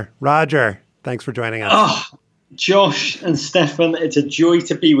Soccer. Roger, thanks for joining us. Oh, Josh and Stefan, it's a joy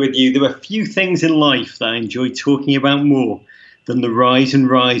to be with you. There are few things in life that I enjoy talking about more than the rise and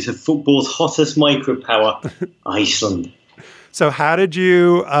rise of football's hottest micropower, Iceland. So how did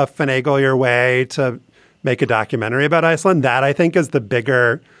you finagle your way to make a documentary about Iceland? That, I think, is the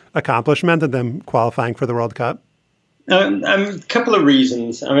bigger accomplishment of them qualifying for the World Cup. A couple of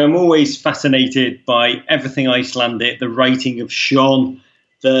reasons. I mean, I'm always fascinated by everything Icelandic, the writing of Sean,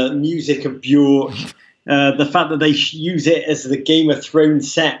 the music of Björk, the fact that they use it as the Game of Thrones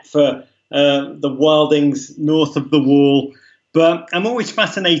set for the wildings north of the wall. But I'm always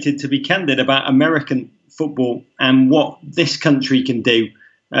fascinated, to be candid, about American football and what this country can do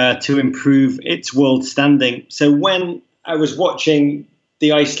to improve its world standing. So when I was watching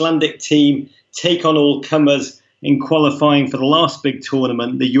the Icelandic team take on all comers in qualifying for the last big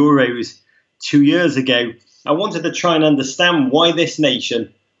tournament, the Euros, 2 years ago, I wanted to try and understand why this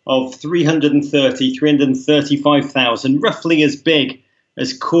nation of 335,000, roughly as big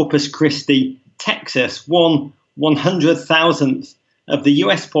as Corpus Christi, Texas, 1/100,000th of the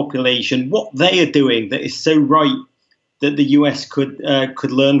US population, what they are doing that is so right that the US could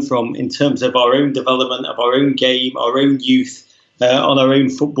learn from in terms of our own development, of our own game, our own youth, on our own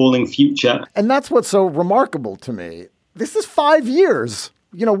footballing future. And that's what's so remarkable to me. This is 5 years.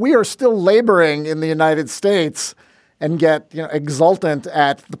 You know, we are still laboring in the United States and get exultant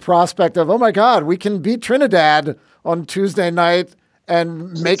at the prospect of, oh my God, we can beat Trinidad on Tuesday night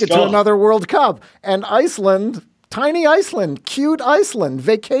and make it to another World Cup. And Iceland, tiny Iceland, cute Iceland,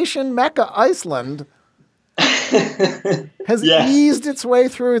 vacation Mecca Iceland has eased its way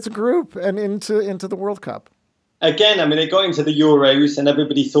through its group and into the World Cup. Again, I mean, it got into the Euros and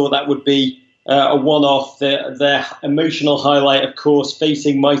everybody thought that would be a one-off. Their emotional highlight, of course,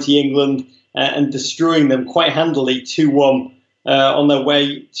 facing mighty England and destroying them quite handily 2-1 on their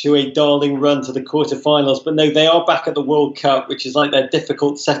way to a darling run to the quarterfinals. But no, they are back at the World Cup, which is like their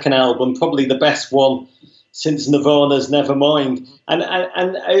difficult second album, probably the best one since Nirvana's Nevermind. And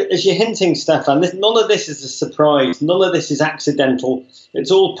as you're hinting, Stefan, none of this is a surprise. None of this is accidental.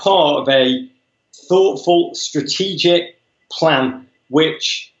 It's all part of a thoughtful, strategic plan,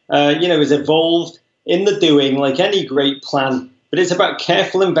 which is evolved in the doing, like any great plan. But it's about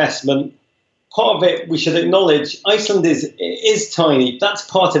careful investment. Part of it, we should acknowledge, Iceland is tiny. That's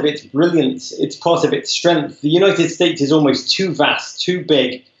part of its brilliance. It's part of its strength. The United States is almost too vast, too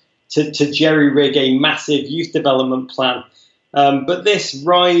big to jerry-rig a massive youth development plan. But this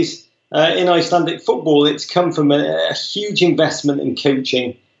rise in Icelandic football, it's come from a huge investment in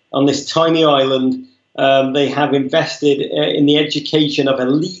coaching on this tiny island. They have invested in the education of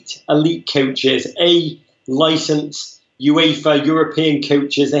elite coaches, licensed UEFA European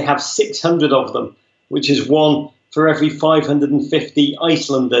coaches. They have 600 of them, which is one for every 550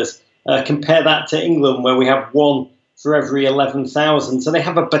 Icelanders. Compare that to England, where we have one for every 11,000. So they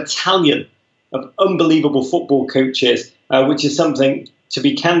have a battalion of unbelievable football coaches, which is something, to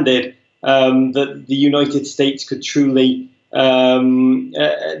be candid, that the United States could truly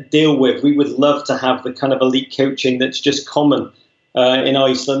deal with. We would love to have the kind of elite coaching that's just common in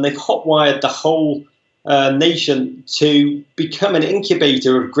Iceland. They've hotwired the whole nation to become an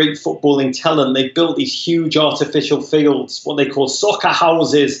incubator of great footballing talent. They built these huge artificial fields, what they call soccer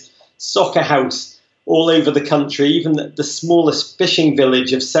house, all over the country. Even the smallest fishing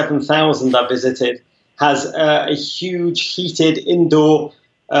village of 7,000 I visited has a huge heated indoor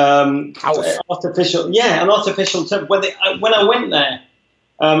artificial turf. When I went there,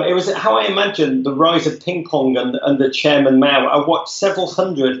 it was how I imagined the rise of ping pong under Chairman Mao. I watched several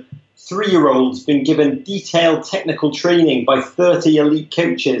hundred 3-year-olds being given detailed technical training by 30 elite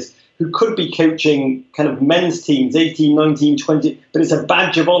coaches who could be coaching kind of men's teams, 18, 19, 20, but it's a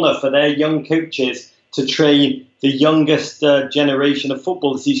badge of honor for their young coaches to train the youngest generation of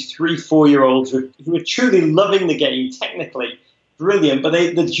footballers, these 3-4-year-olds who are truly loving the game, technically brilliant. But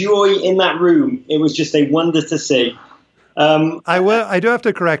the joy in that room, it was just a wonder to see. I do have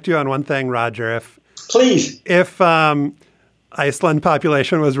to correct you on one thing, Roger. Please. If Iceland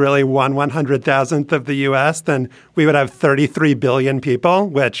population was really 1/100,000th of the U.S., then we would have 33 billion people,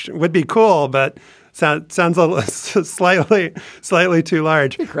 which would be cool, but sounds a slightly too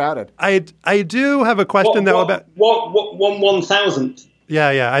large. Pretty crowded. I do have a question though about 1/1000th.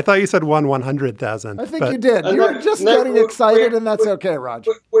 Yeah. I thought you said 1/100,000. I think you did. You were just getting excited, and that's okay,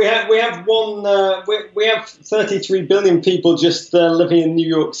 Roger. We have 33 billion people just living in New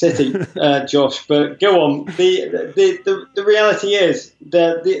York City, Josh. But go on. The reality is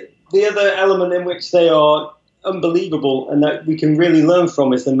the other element in which they are unbelievable and that we can really learn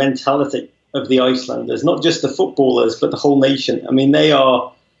from is the mentality of the Icelanders, not just the footballers, but the whole nation. I mean,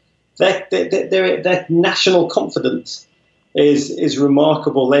 their national confidence is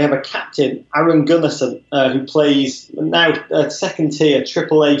remarkable. They have a captain, Aron Gunnarsson, who plays now second tier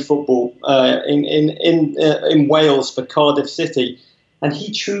AAA football in Wales for Cardiff City, and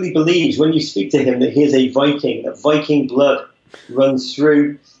he truly believes when you speak to him that he is a Viking. That Viking blood runs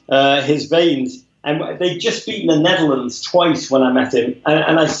through his veins. And they'd just beaten the Netherlands twice when I met him,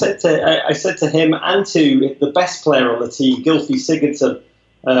 and I said to him and to the best player on the team, Gylfi Sigurdsson,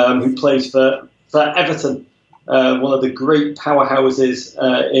 who plays for Everton. One of the great powerhouses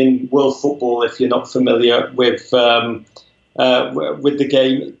in world football, if you're not familiar with the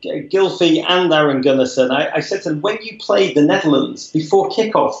game. Gylfi and Aron Gunnarsson, I said to them, when you played the Netherlands before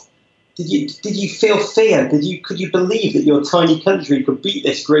kickoff, did you feel fear? Could you believe that your tiny country could beat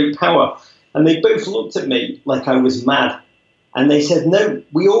this great power? And they both looked at me like I was mad. And they said, no,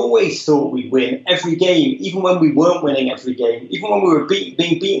 we always thought we'd win every game, even when we weren't winning every game, even when we were being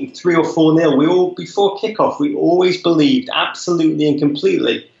beaten 3 or 4-0. Before kickoff, we always believed absolutely and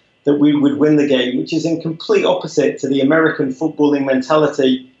completely that we would win the game, which is in complete opposite to the American footballing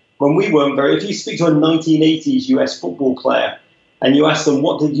mentality when we weren't very. If you speak to a 1980s US football player and you ask them,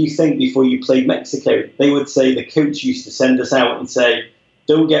 what did you think before you played Mexico? They would say the coach used to send us out and say,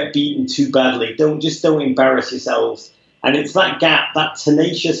 don't get beaten too badly. Don't embarrass yourselves. And it's that gap, that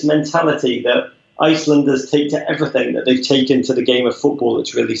tenacious mentality that Icelanders take to everything that they've taken to the game of football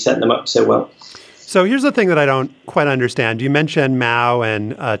that's really set them up so well. So here's the thing that I don't quite understand. You mentioned Mao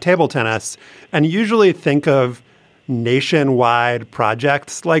and table tennis, and you usually think of nationwide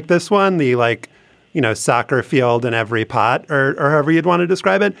projects like this one, the soccer field in every pot, or however you'd want to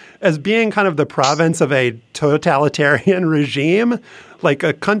describe it, as being kind of the province of a totalitarian regime, like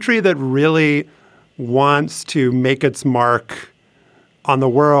a country that really wants to make its mark on the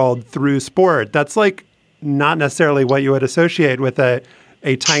world through sport. That's like not necessarily what you would associate with a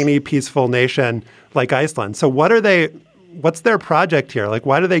tiny, peaceful nation like Iceland. So what's their project here? Like,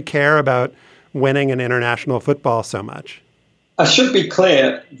 why do they care about winning in international football so much? I should be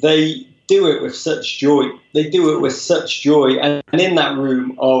clear, they do it with such joy. They do it with such joy. And in that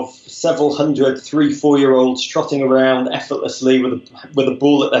room of several hundred 3-4-year-olds trotting around effortlessly with a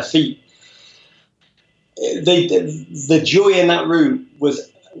ball at their feet, the joy in that room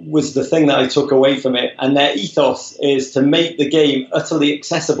was the thing that I took away from it. And their ethos is to make the game utterly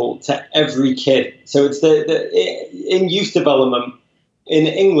accessible to every kid. So it's in youth development in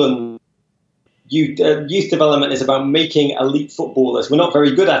England. Youth development is about making elite footballers. We're not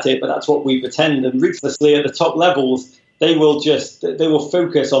very good at it, but that's what we pretend. And ruthlessly at the top levels, they will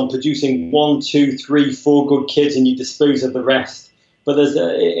focus on producing 1, 2, 3, 4 good kids, and you dispose of the rest. But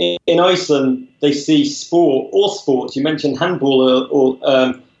in Iceland, they see all sports. You mentioned handball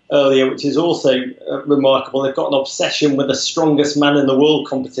earlier, which is also remarkable. They've got an obsession with the strongest man in the world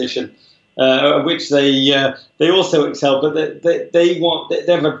competition, which they also excel. But they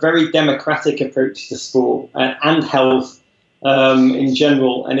have a very democratic approach to sport and health in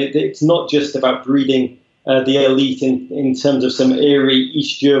general. And it's not just about breeding the elite in terms of some eerie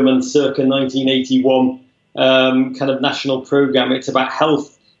East German circa 1981 kind of national program. It's about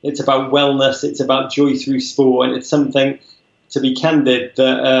health, it's about wellness, it's about joy through sport, and it's something, to be candid,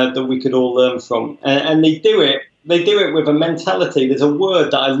 that we could all learn from. And they do it with a mentality. There's a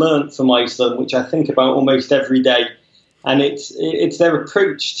word that I learned from Iceland, which I think about almost every day, and it's their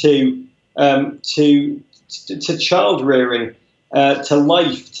approach to child rearing, to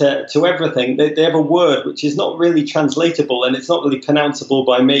life, to everything. They have a word which is not really translatable, and it's not really pronounceable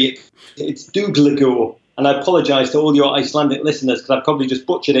by me. It's duglegur. And I apologize to all your Icelandic listeners because I probably just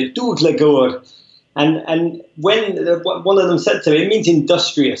butchered it. Duglegur. And when one of them said to me, it means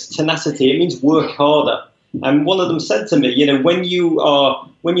industrious, tenacity. It means work harder. And one of them said to me, when you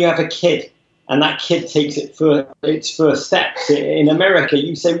have a kid and that kid takes it for its first steps. In America,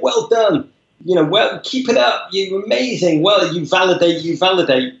 you say, well done, well, keep it up, you're amazing, well, you validate.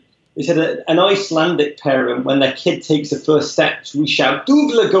 They said an Icelandic parent, when their kid takes the first steps, we shout,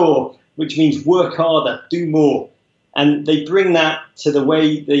 Duglagor, which means work harder, do more. And they bring that to the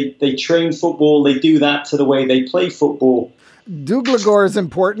way they train football. They do that to the way they play football. Duglagor is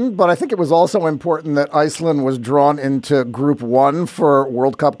important, but I think it was also important that Iceland was drawn into Group 1 for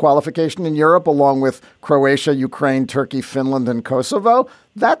World Cup qualification in Europe, along with Croatia, Ukraine, Turkey, Finland, and Kosovo.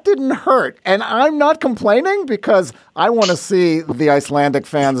 That didn't hurt. And I'm not complaining because I want to see the Icelandic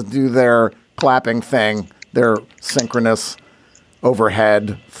fans do their clapping thing, their synchronous,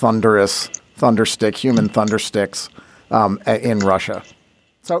 overhead, thunderous thunderstick, human thundersticks in Russia.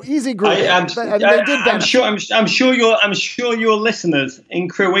 So easy group. I'm sure your listeners in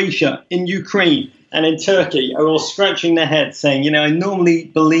Croatia, in Ukraine, and in Turkey are all scratching their heads, saying, I normally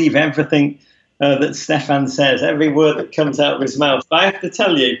believe everything that Stefan says, every word that comes out of his mouth. But I have to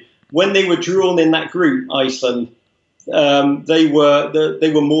tell you, when they were drawn in that group, Iceland, they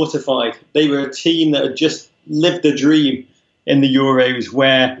were mortified. They were a team that had just lived a dream in the Euros,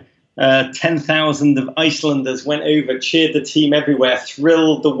 where 10,000 of Icelanders went over, cheered the team everywhere,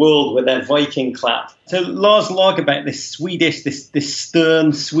 thrilled the world with their Viking clap. So Lars Lagerbäck, this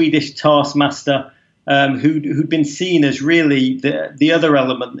stern Swedish taskmaster, who'd been seen as really the other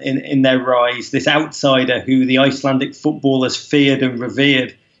element in their rise, this outsider who the Icelandic footballers feared and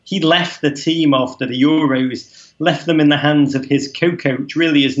revered. He left the team after the Euros, left them in the hands of his co-coach,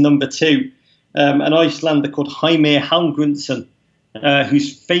 really as number 2, an Icelander called Heimir Hallgrímsson,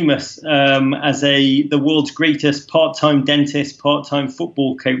 who's famous as the world's greatest part-time dentist, part-time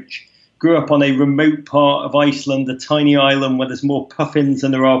football coach. Grew up on a remote part of Iceland, a tiny island where there's more puffins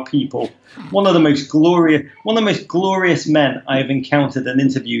than there are people. One of the most glorious men I have encountered and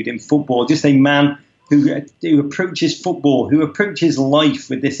interviewed in football. Just a man who approaches football, who approaches life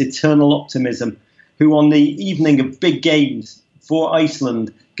with this eternal optimism, who on the evening of big games for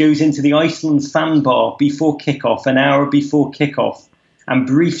Iceland goes into the Iceland's fan bar before kickoff, an hour before kickoff, and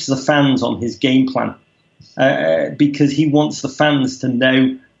briefs the fans on his game plan because he wants the fans to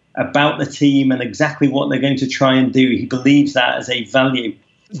know about the team and exactly what they're going to try and do. He believes that as a value.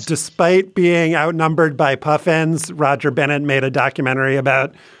 Despite being outnumbered by puffins, Roger Bennett made a documentary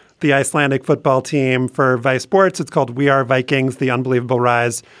about the Icelandic football team for Vice Sports. It's called We Are Vikings, The Unbelievable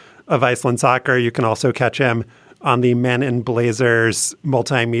Rise of Iceland Soccer. You can also catch him on the Men in Blazers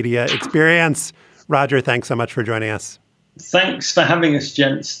multimedia experience. Roger, thanks so much for joining us. Thanks for having us,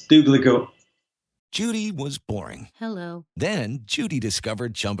 gents. Douglago. Judy was boring. Hello. Then Judy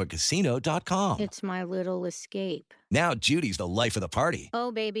discovered ChumbaCasino.com. It's my little escape. Now Judy's the life of the party.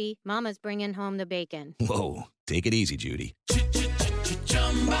 Oh, baby, mama's bringing home the bacon. Whoa, take it easy, Judy.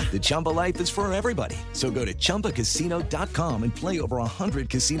 The Chumba life is for everybody. So go to ChumbaCasino.com and play over 100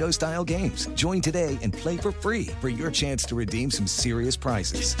 casino-style games. Join today and play for free for your chance to redeem some serious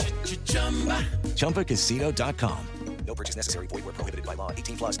prizes. ChumbaCasino.com. No purchase necessary. Void where prohibited by law.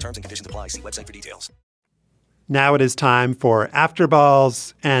 18+ terms and conditions apply. See website for details. Now it is time for After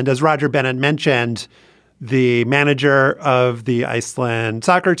Balls. And as Roger Bennett mentioned, the manager of the Iceland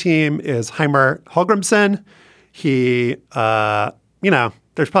soccer team is Heimir Hallgrímsson. He,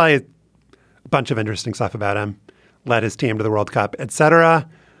 there's probably a bunch of interesting stuff about him. Led his team to the World Cup, etc.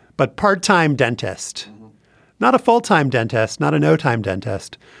 But part-time dentist. Not a full-time dentist, not a no-time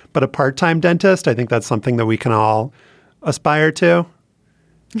dentist, but a part-time dentist. I think that's something that we can all aspire to.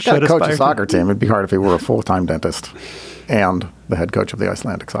 He's got to coach a soccer team. It'd be hard if he were a full-time dentist and the head coach of the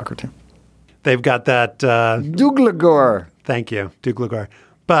Icelandic soccer team. They've got that... Duglagor. Thank you, Duglagor.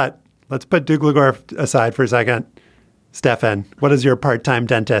 But let's put Duglagor aside for a second. Stefan, what is your part-time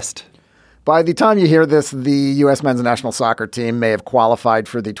dentist? By the time you hear this, the U.S. men's national soccer team may have qualified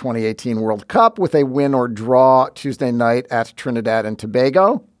for the 2018 World Cup with a win or draw Tuesday night at Trinidad and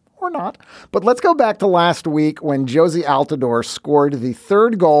Tobago. Or not. But let's go back to last week when Jozy Altidore scored the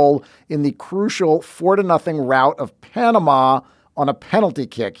third goal in the crucial 4-0 rout of Panama on a penalty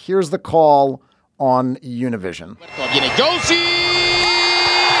kick. Here's the call on Univision. Viene Jozy!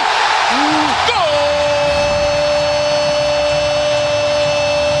 Goal!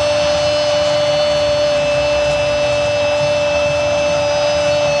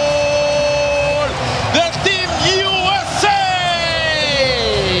 Del Team USA!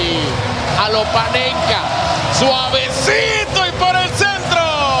 A lo Panenka. Suavecito y por el centro.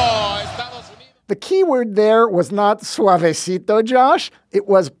 The key word there was not suavecito, Josh. It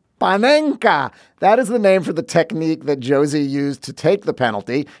was Panenka. That is the name for the technique that Josie used to take the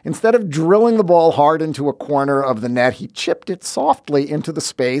penalty. Instead of drilling the ball hard into a corner of the net, he chipped it softly into the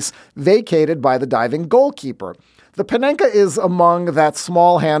space vacated by the diving goalkeeper. The Panenka is among that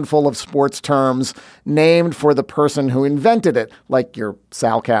small handful of sports terms named for the person who invented it, like your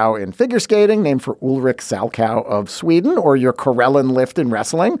Salchow in figure skating, named for Ulrich Salchow of Sweden, or your Karelin lift in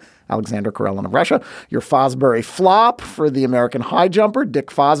wrestling, Alexander Karelin of Russia, your Fosbury flop for the American high jumper, Dick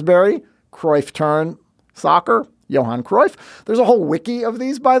Fosbury, Cruyff turn soccer, Johan Cruyff. There's a whole wiki of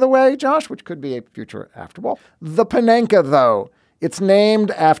these, by the way, Josh, which could be a future Afterball. The Panenka, though. It's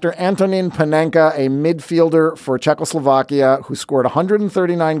named after Antonin Panenka, a midfielder for Czechoslovakia who scored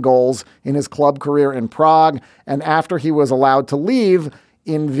 139 goals in his club career in Prague, and after he was allowed to leave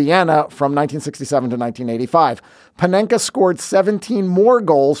in Vienna from 1967 to 1985. Panenka scored 17 more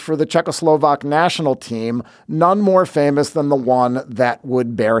goals for the Czechoslovak national team, none more famous than the one that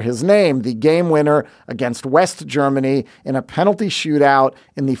would bear his name, the game winner against West Germany in a penalty shootout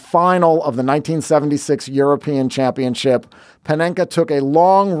in the final of the 1976 European Championship. Panenka took a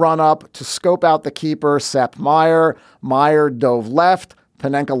long run-up to scope out the keeper, Sepp Maier. Maier dove left.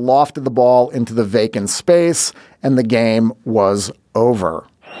 Panenka lofted the ball into the vacant space, and the game was over.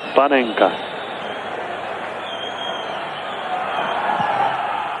 Panenka.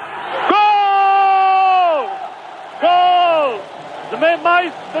 Goal! Goal! Sme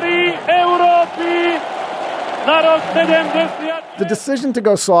majstri Europy na rok 70. The decision to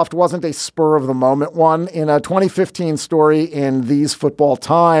go soft wasn't a spur-of-the-moment one. In a 2015 story in These Football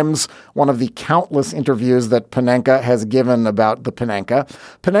Times, one of the countless interviews that Panenka has given about the Panenka,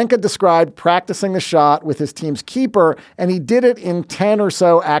 Panenka described practicing the shot with his team's keeper, and he did it in 10 or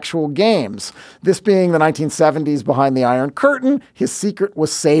so actual games. This being the 1970s behind the Iron Curtain, his secret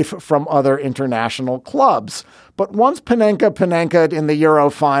was safe from other international clubs. But once Panenka-Panenka'd in the Euro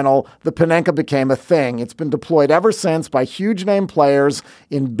final, the Panenka became a thing. It's been deployed ever since by huge-name players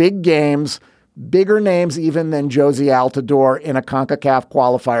in big games, bigger names even than Josie Altidore in a CONCACAF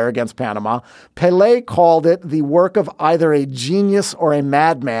qualifier against Panama. Pelé called it the work of either a genius or a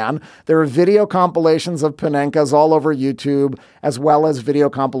madman. There are video compilations of Panenkas all over YouTube, as well as video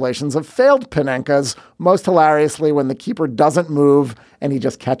compilations of failed Panenkas, most hilariously when the keeper doesn't move and he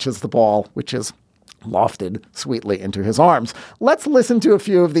just catches the ball, which is lofted sweetly into his arms. Let's listen to a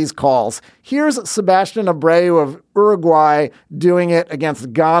few of these calls. Here's Sebastian Abreu of Uruguay doing it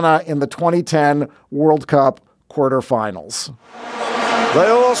against Ghana in the 2010 World Cup quarterfinals. They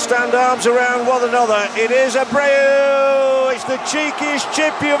all stand arms around one another. It is Abreu. It's the cheekiest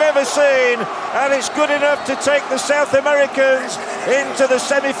chip you've ever seen, and it's good enough to take the South Americans into the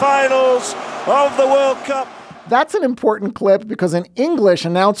semi-finals of the World Cup. That's an important clip because in English,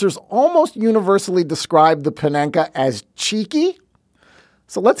 announcers almost universally describe the Panenka as cheeky.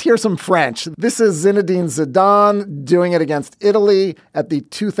 So let's hear some French. This is Zinedine Zidane doing it against Italy at the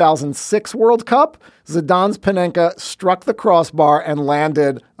 2006 World Cup. Zidane's Panenka struck the crossbar and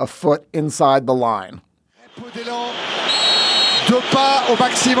landed a foot inside the line. Deux pas au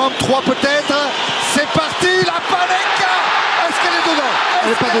maximum, trois peut-être. C'est parti, la Panenka! Est-ce qu'elle est dedans? Elle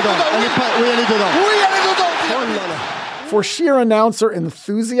n'est pas dedans. Oui, elle est dedans. Oui, elle est dedans. For sheer announcer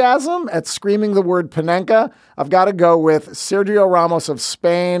enthusiasm at screaming the word Panenka, I've got to go with Sergio Ramos of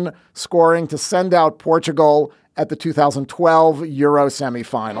Spain scoring to send out Portugal at the 2012 Euro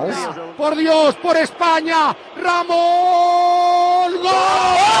semifinals. Por Dios, por España, Ramón!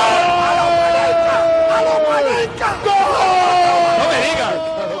 ¡Gol!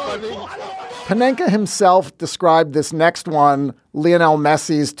 Panenka himself described this next one, Lionel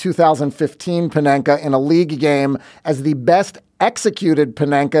Messi's 2015 Panenka in a league game, as the best executed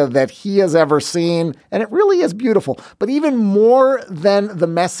Panenka that he has ever seen, and it really is beautiful. But even more than the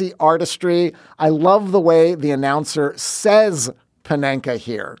Messi artistry, I love the way the announcer says Panenka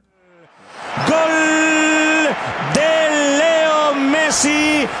here. Gol de Leo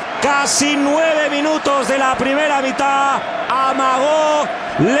Messi, casi 9 minutos de la primera mitad, amagó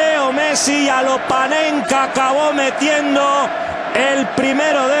Leo Messi y a lo Panenka acabó metiendo el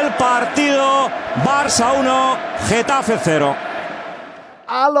primero del partido. Barça 1, Getafe 0.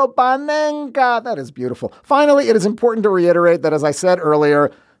 A lo Panenka. That is beautiful. Finally, it is important to reiterate that, as I said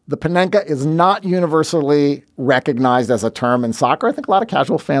earlier, the Panenka is not universally recognized as a term in soccer. I think a lot of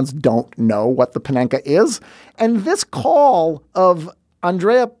casual fans don't know what the Panenka is. And this call of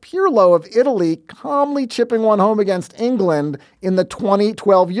Andrea Pirlo of Italy calmly chipping one home against England in the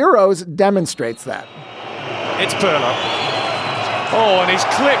 2012 Euros demonstrates that. It's Pirlo. Oh, and he's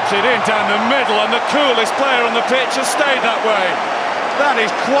clipped it in down the middle, and the coolest player on the pitch has stayed that way. That is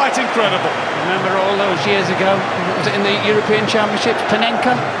quite incredible. Remember all those years ago, was it in the European Championships,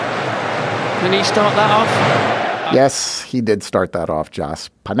 Panenka Can he start that off? Yes, he did start that off, Josh.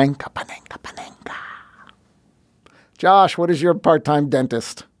 Panenka, Panenka, Panenka. Josh, what is your part-time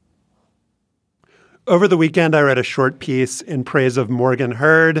dentist? Over the weekend, I read a short piece in praise of Morgan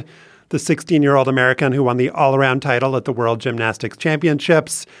Hurd, the 16-year-old American who won the all-around title at the World Gymnastics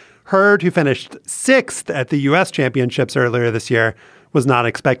Championships. Hurd, who finished 6th at the U.S. Championships earlier this year, was not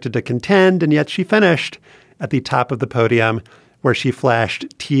expected to contend, and yet she finished at the top of the podium, where she flashed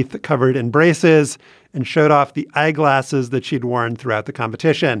teeth covered in braces and showed off the eyeglasses that she'd worn throughout the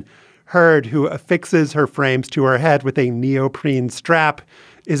competition. Hurd, who affixes her frames to her head with a neoprene strap,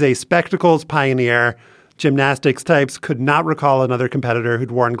 is a spectacles pioneer. Gymnastics types could not recall another competitor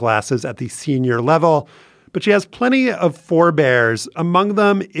who'd worn glasses at the senior level, but she has plenty of forebears. Among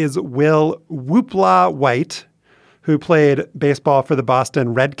them is Will Whoopla White, who played baseball for the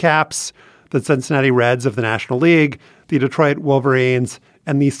Boston Red Caps, the Cincinnati Reds of the National League, the Detroit Wolverines,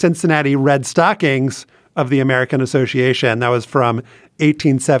 and the Cincinnati Red Stockings of the American Association. That was from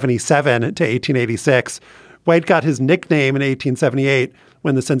 1877 to 1886. White got his nickname in 1878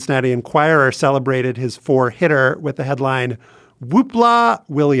 when the Cincinnati Enquirer celebrated his 4-hitter with the headline, Whoopla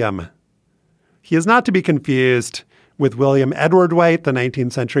William. He is not to be confused with William Edward White, the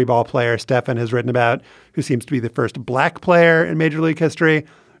 19th century ball player Stefan has written about, who seems to be the first black player in Major League history.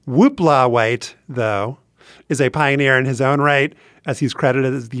 Whoopla White, though, is a pioneer in his own right, as he's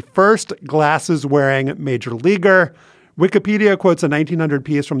credited as the first glasses-wearing major leaguer. Wikipedia quotes a 1900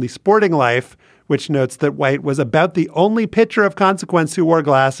 piece from The Sporting Life, which notes that White was about the only pitcher of consequence who wore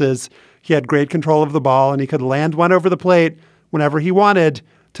glasses. He had great control of the ball, and he could land one over the plate whenever he wanted,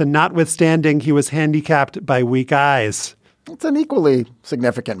 to notwithstanding he was handicapped by weak eyes. It's an equally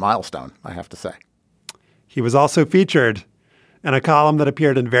significant milestone, I have to say. He was also featured in a column that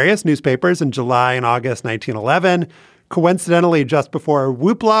appeared in various newspapers in July and August 1911, coincidentally just before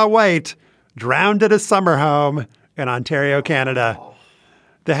Whoopla White drowned at his summer home in Ontario, Canada.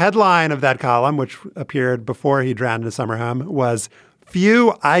 The headline of that column, which appeared before he drowned in his summer home, was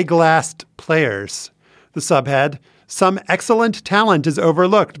Few Eyeglassed Players. The subhead, Some excellent talent is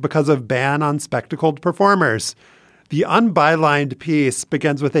overlooked because of ban on spectacled performers. The unbylined piece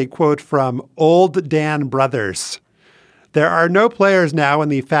begins with a quote from Old Dan Brothers. There are no players now in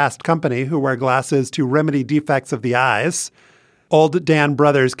the fast company who wear glasses to remedy defects of the eyes. Old Dan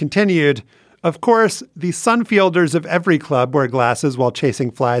Brothers continued, of course, the sunfielders of every club wear glasses while chasing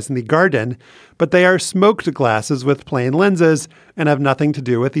flies in the garden, but they are smoked glasses with plain lenses and have nothing to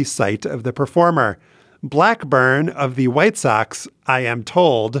do with the sight of the performer. Blackburn of the White Sox, I am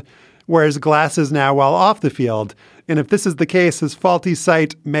told, wears glasses now while off the field, and if this is the case, his faulty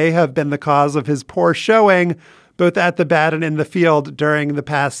sight may have been the cause of his poor showing, both at the bat and in the field during the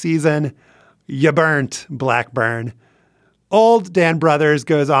past season. You burnt, Blackburn. Old Dan Brothers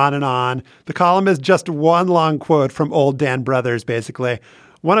goes on and on. The column is just one long quote from Old Dan Brothers, basically.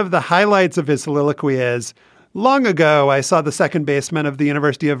 One of the highlights of his soliloquy is, long ago, I saw the second baseman of the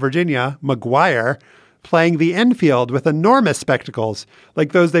University of Virginia, McGuire, playing the infield with enormous spectacles,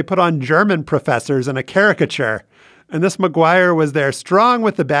 like those they put on German professors in a caricature. And this McGuire was there strong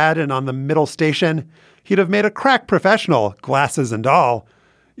with the bat and on the middle station. He'd have made a crack professional, glasses and all,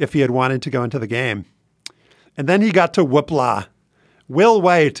 if he had wanted to go into the game. And then he got to Whoopla. Will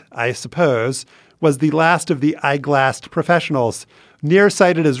White, I suppose, was the last of the eyeglassed professionals,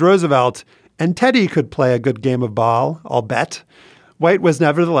 nearsighted as Roosevelt, and Teddy could play a good game of ball, I'll bet. White was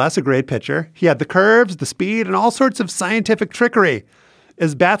nevertheless a great pitcher. He had the curves, the speed, and all sorts of scientific trickery.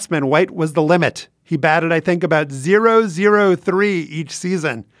 As batsman, White was the limit. He batted, I think, about .003 each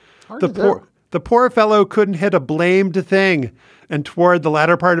season. The poor fellow couldn't hit a blamed thing, and toward the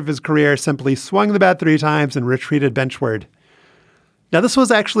latter part of his career simply swung the bat 3 times and retreated benchward. Now, this was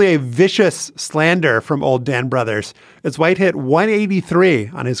actually a vicious slander from Old Dan Brothers, as White hit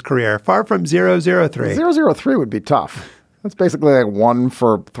 .183 on his career, far from .003. 003 would be tough. That's basically like 1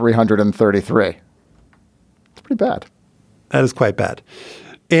 for 333. It's pretty bad. That is quite bad.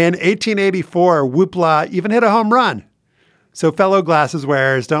 In 1884, Whoopla even hit a home run. So fellow glasses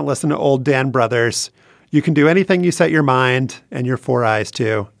wearers, don't listen to Old Dan Brothers. You can do anything you set your mind and your 4 eyes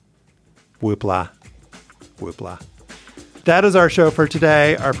to. Whoopla. Whoopla. That is our show for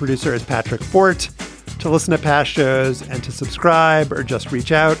today. Our producer is Patrick Fort. To listen to past shows and to subscribe or just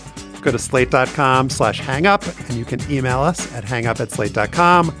reach out, go to slate.com/hangup, and you can email us at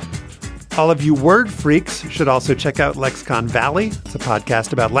hangup@slate.com. All of you word freaks should also check out Lexicon Valley. It's a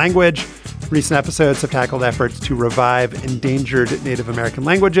podcast about language. Recent episodes have tackled efforts to revive endangered Native American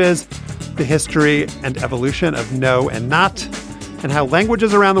languages, the history and evolution of no and not, and how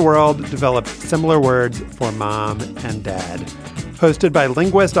languages around the world developed similar words for mom and dad. hosted by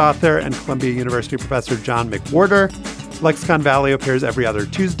linguist, author, and Columbia University professor John McWhorter. Lexicon Valley appears every other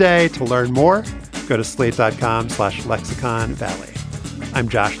Tuesday. To learn more, go to slate.com/Lexicon Valley. I'm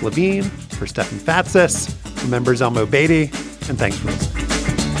Josh Levine for Stefan Fatsis. Remember Zelmo Beatty, and thanks for listening.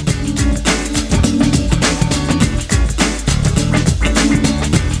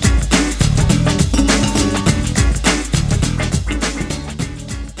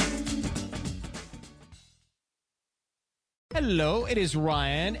 Hello, it is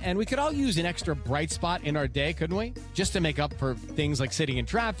Ryan, and we could all use an extra bright spot in our day, couldn't we? Just to make up for things like sitting in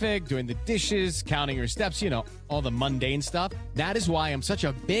traffic, doing the dishes, counting your steps, all the mundane stuff. That is why I'm such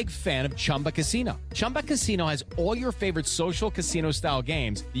a big fan of Chumba Casino. Chumba Casino has all your favorite social casino-style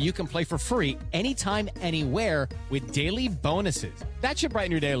games that you can play for free anytime, anywhere with daily bonuses. That should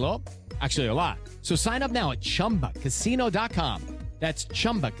brighten your day a little. Actually, a lot. So sign up now at ChumbaCasino.com. That's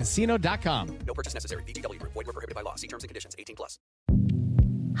ChumbaCasino.com. No purchase necessary. VGW Group. Void where prohibited by law. See terms and conditions. 18+.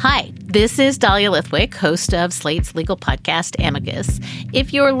 Hi, this is Dahlia Lithwick, host of Slate's legal podcast, Amicus.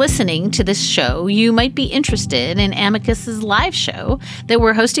 If you're listening to this show, you might be interested in Amicus's live show that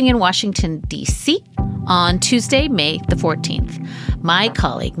we're hosting in Washington, D.C. on Tuesday, May the 14th. My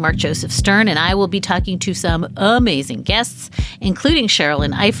colleague, Mark Joseph Stern, and I will be talking to some amazing guests, including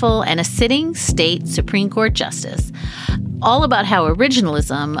Sherrilyn Ifill and a sitting state Supreme Court justice, all about how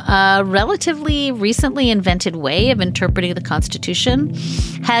originalism, a relatively recently invented way of interpreting the Constitution,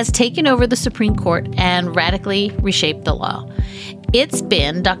 has taken over the Supreme Court and radically reshaped the law. It's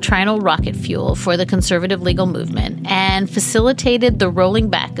been doctrinal rocket fuel for the conservative legal movement and facilitated the rolling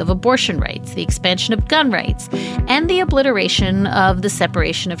back of abortion rights, the expansion of gun rights, and the obliteration of the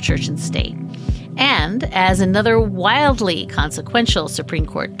separation of church and state. And as another wildly consequential Supreme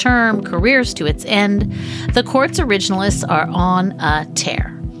Court term careers to its end, the court's originalists are on a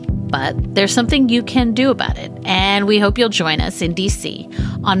tear. But there's something you can do about it, and we hope you'll join us in D.C.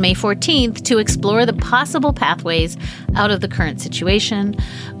 on May 14th to explore the possible pathways out of the current situation.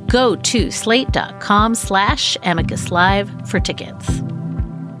 Go to slate.com/Amicus Live for tickets.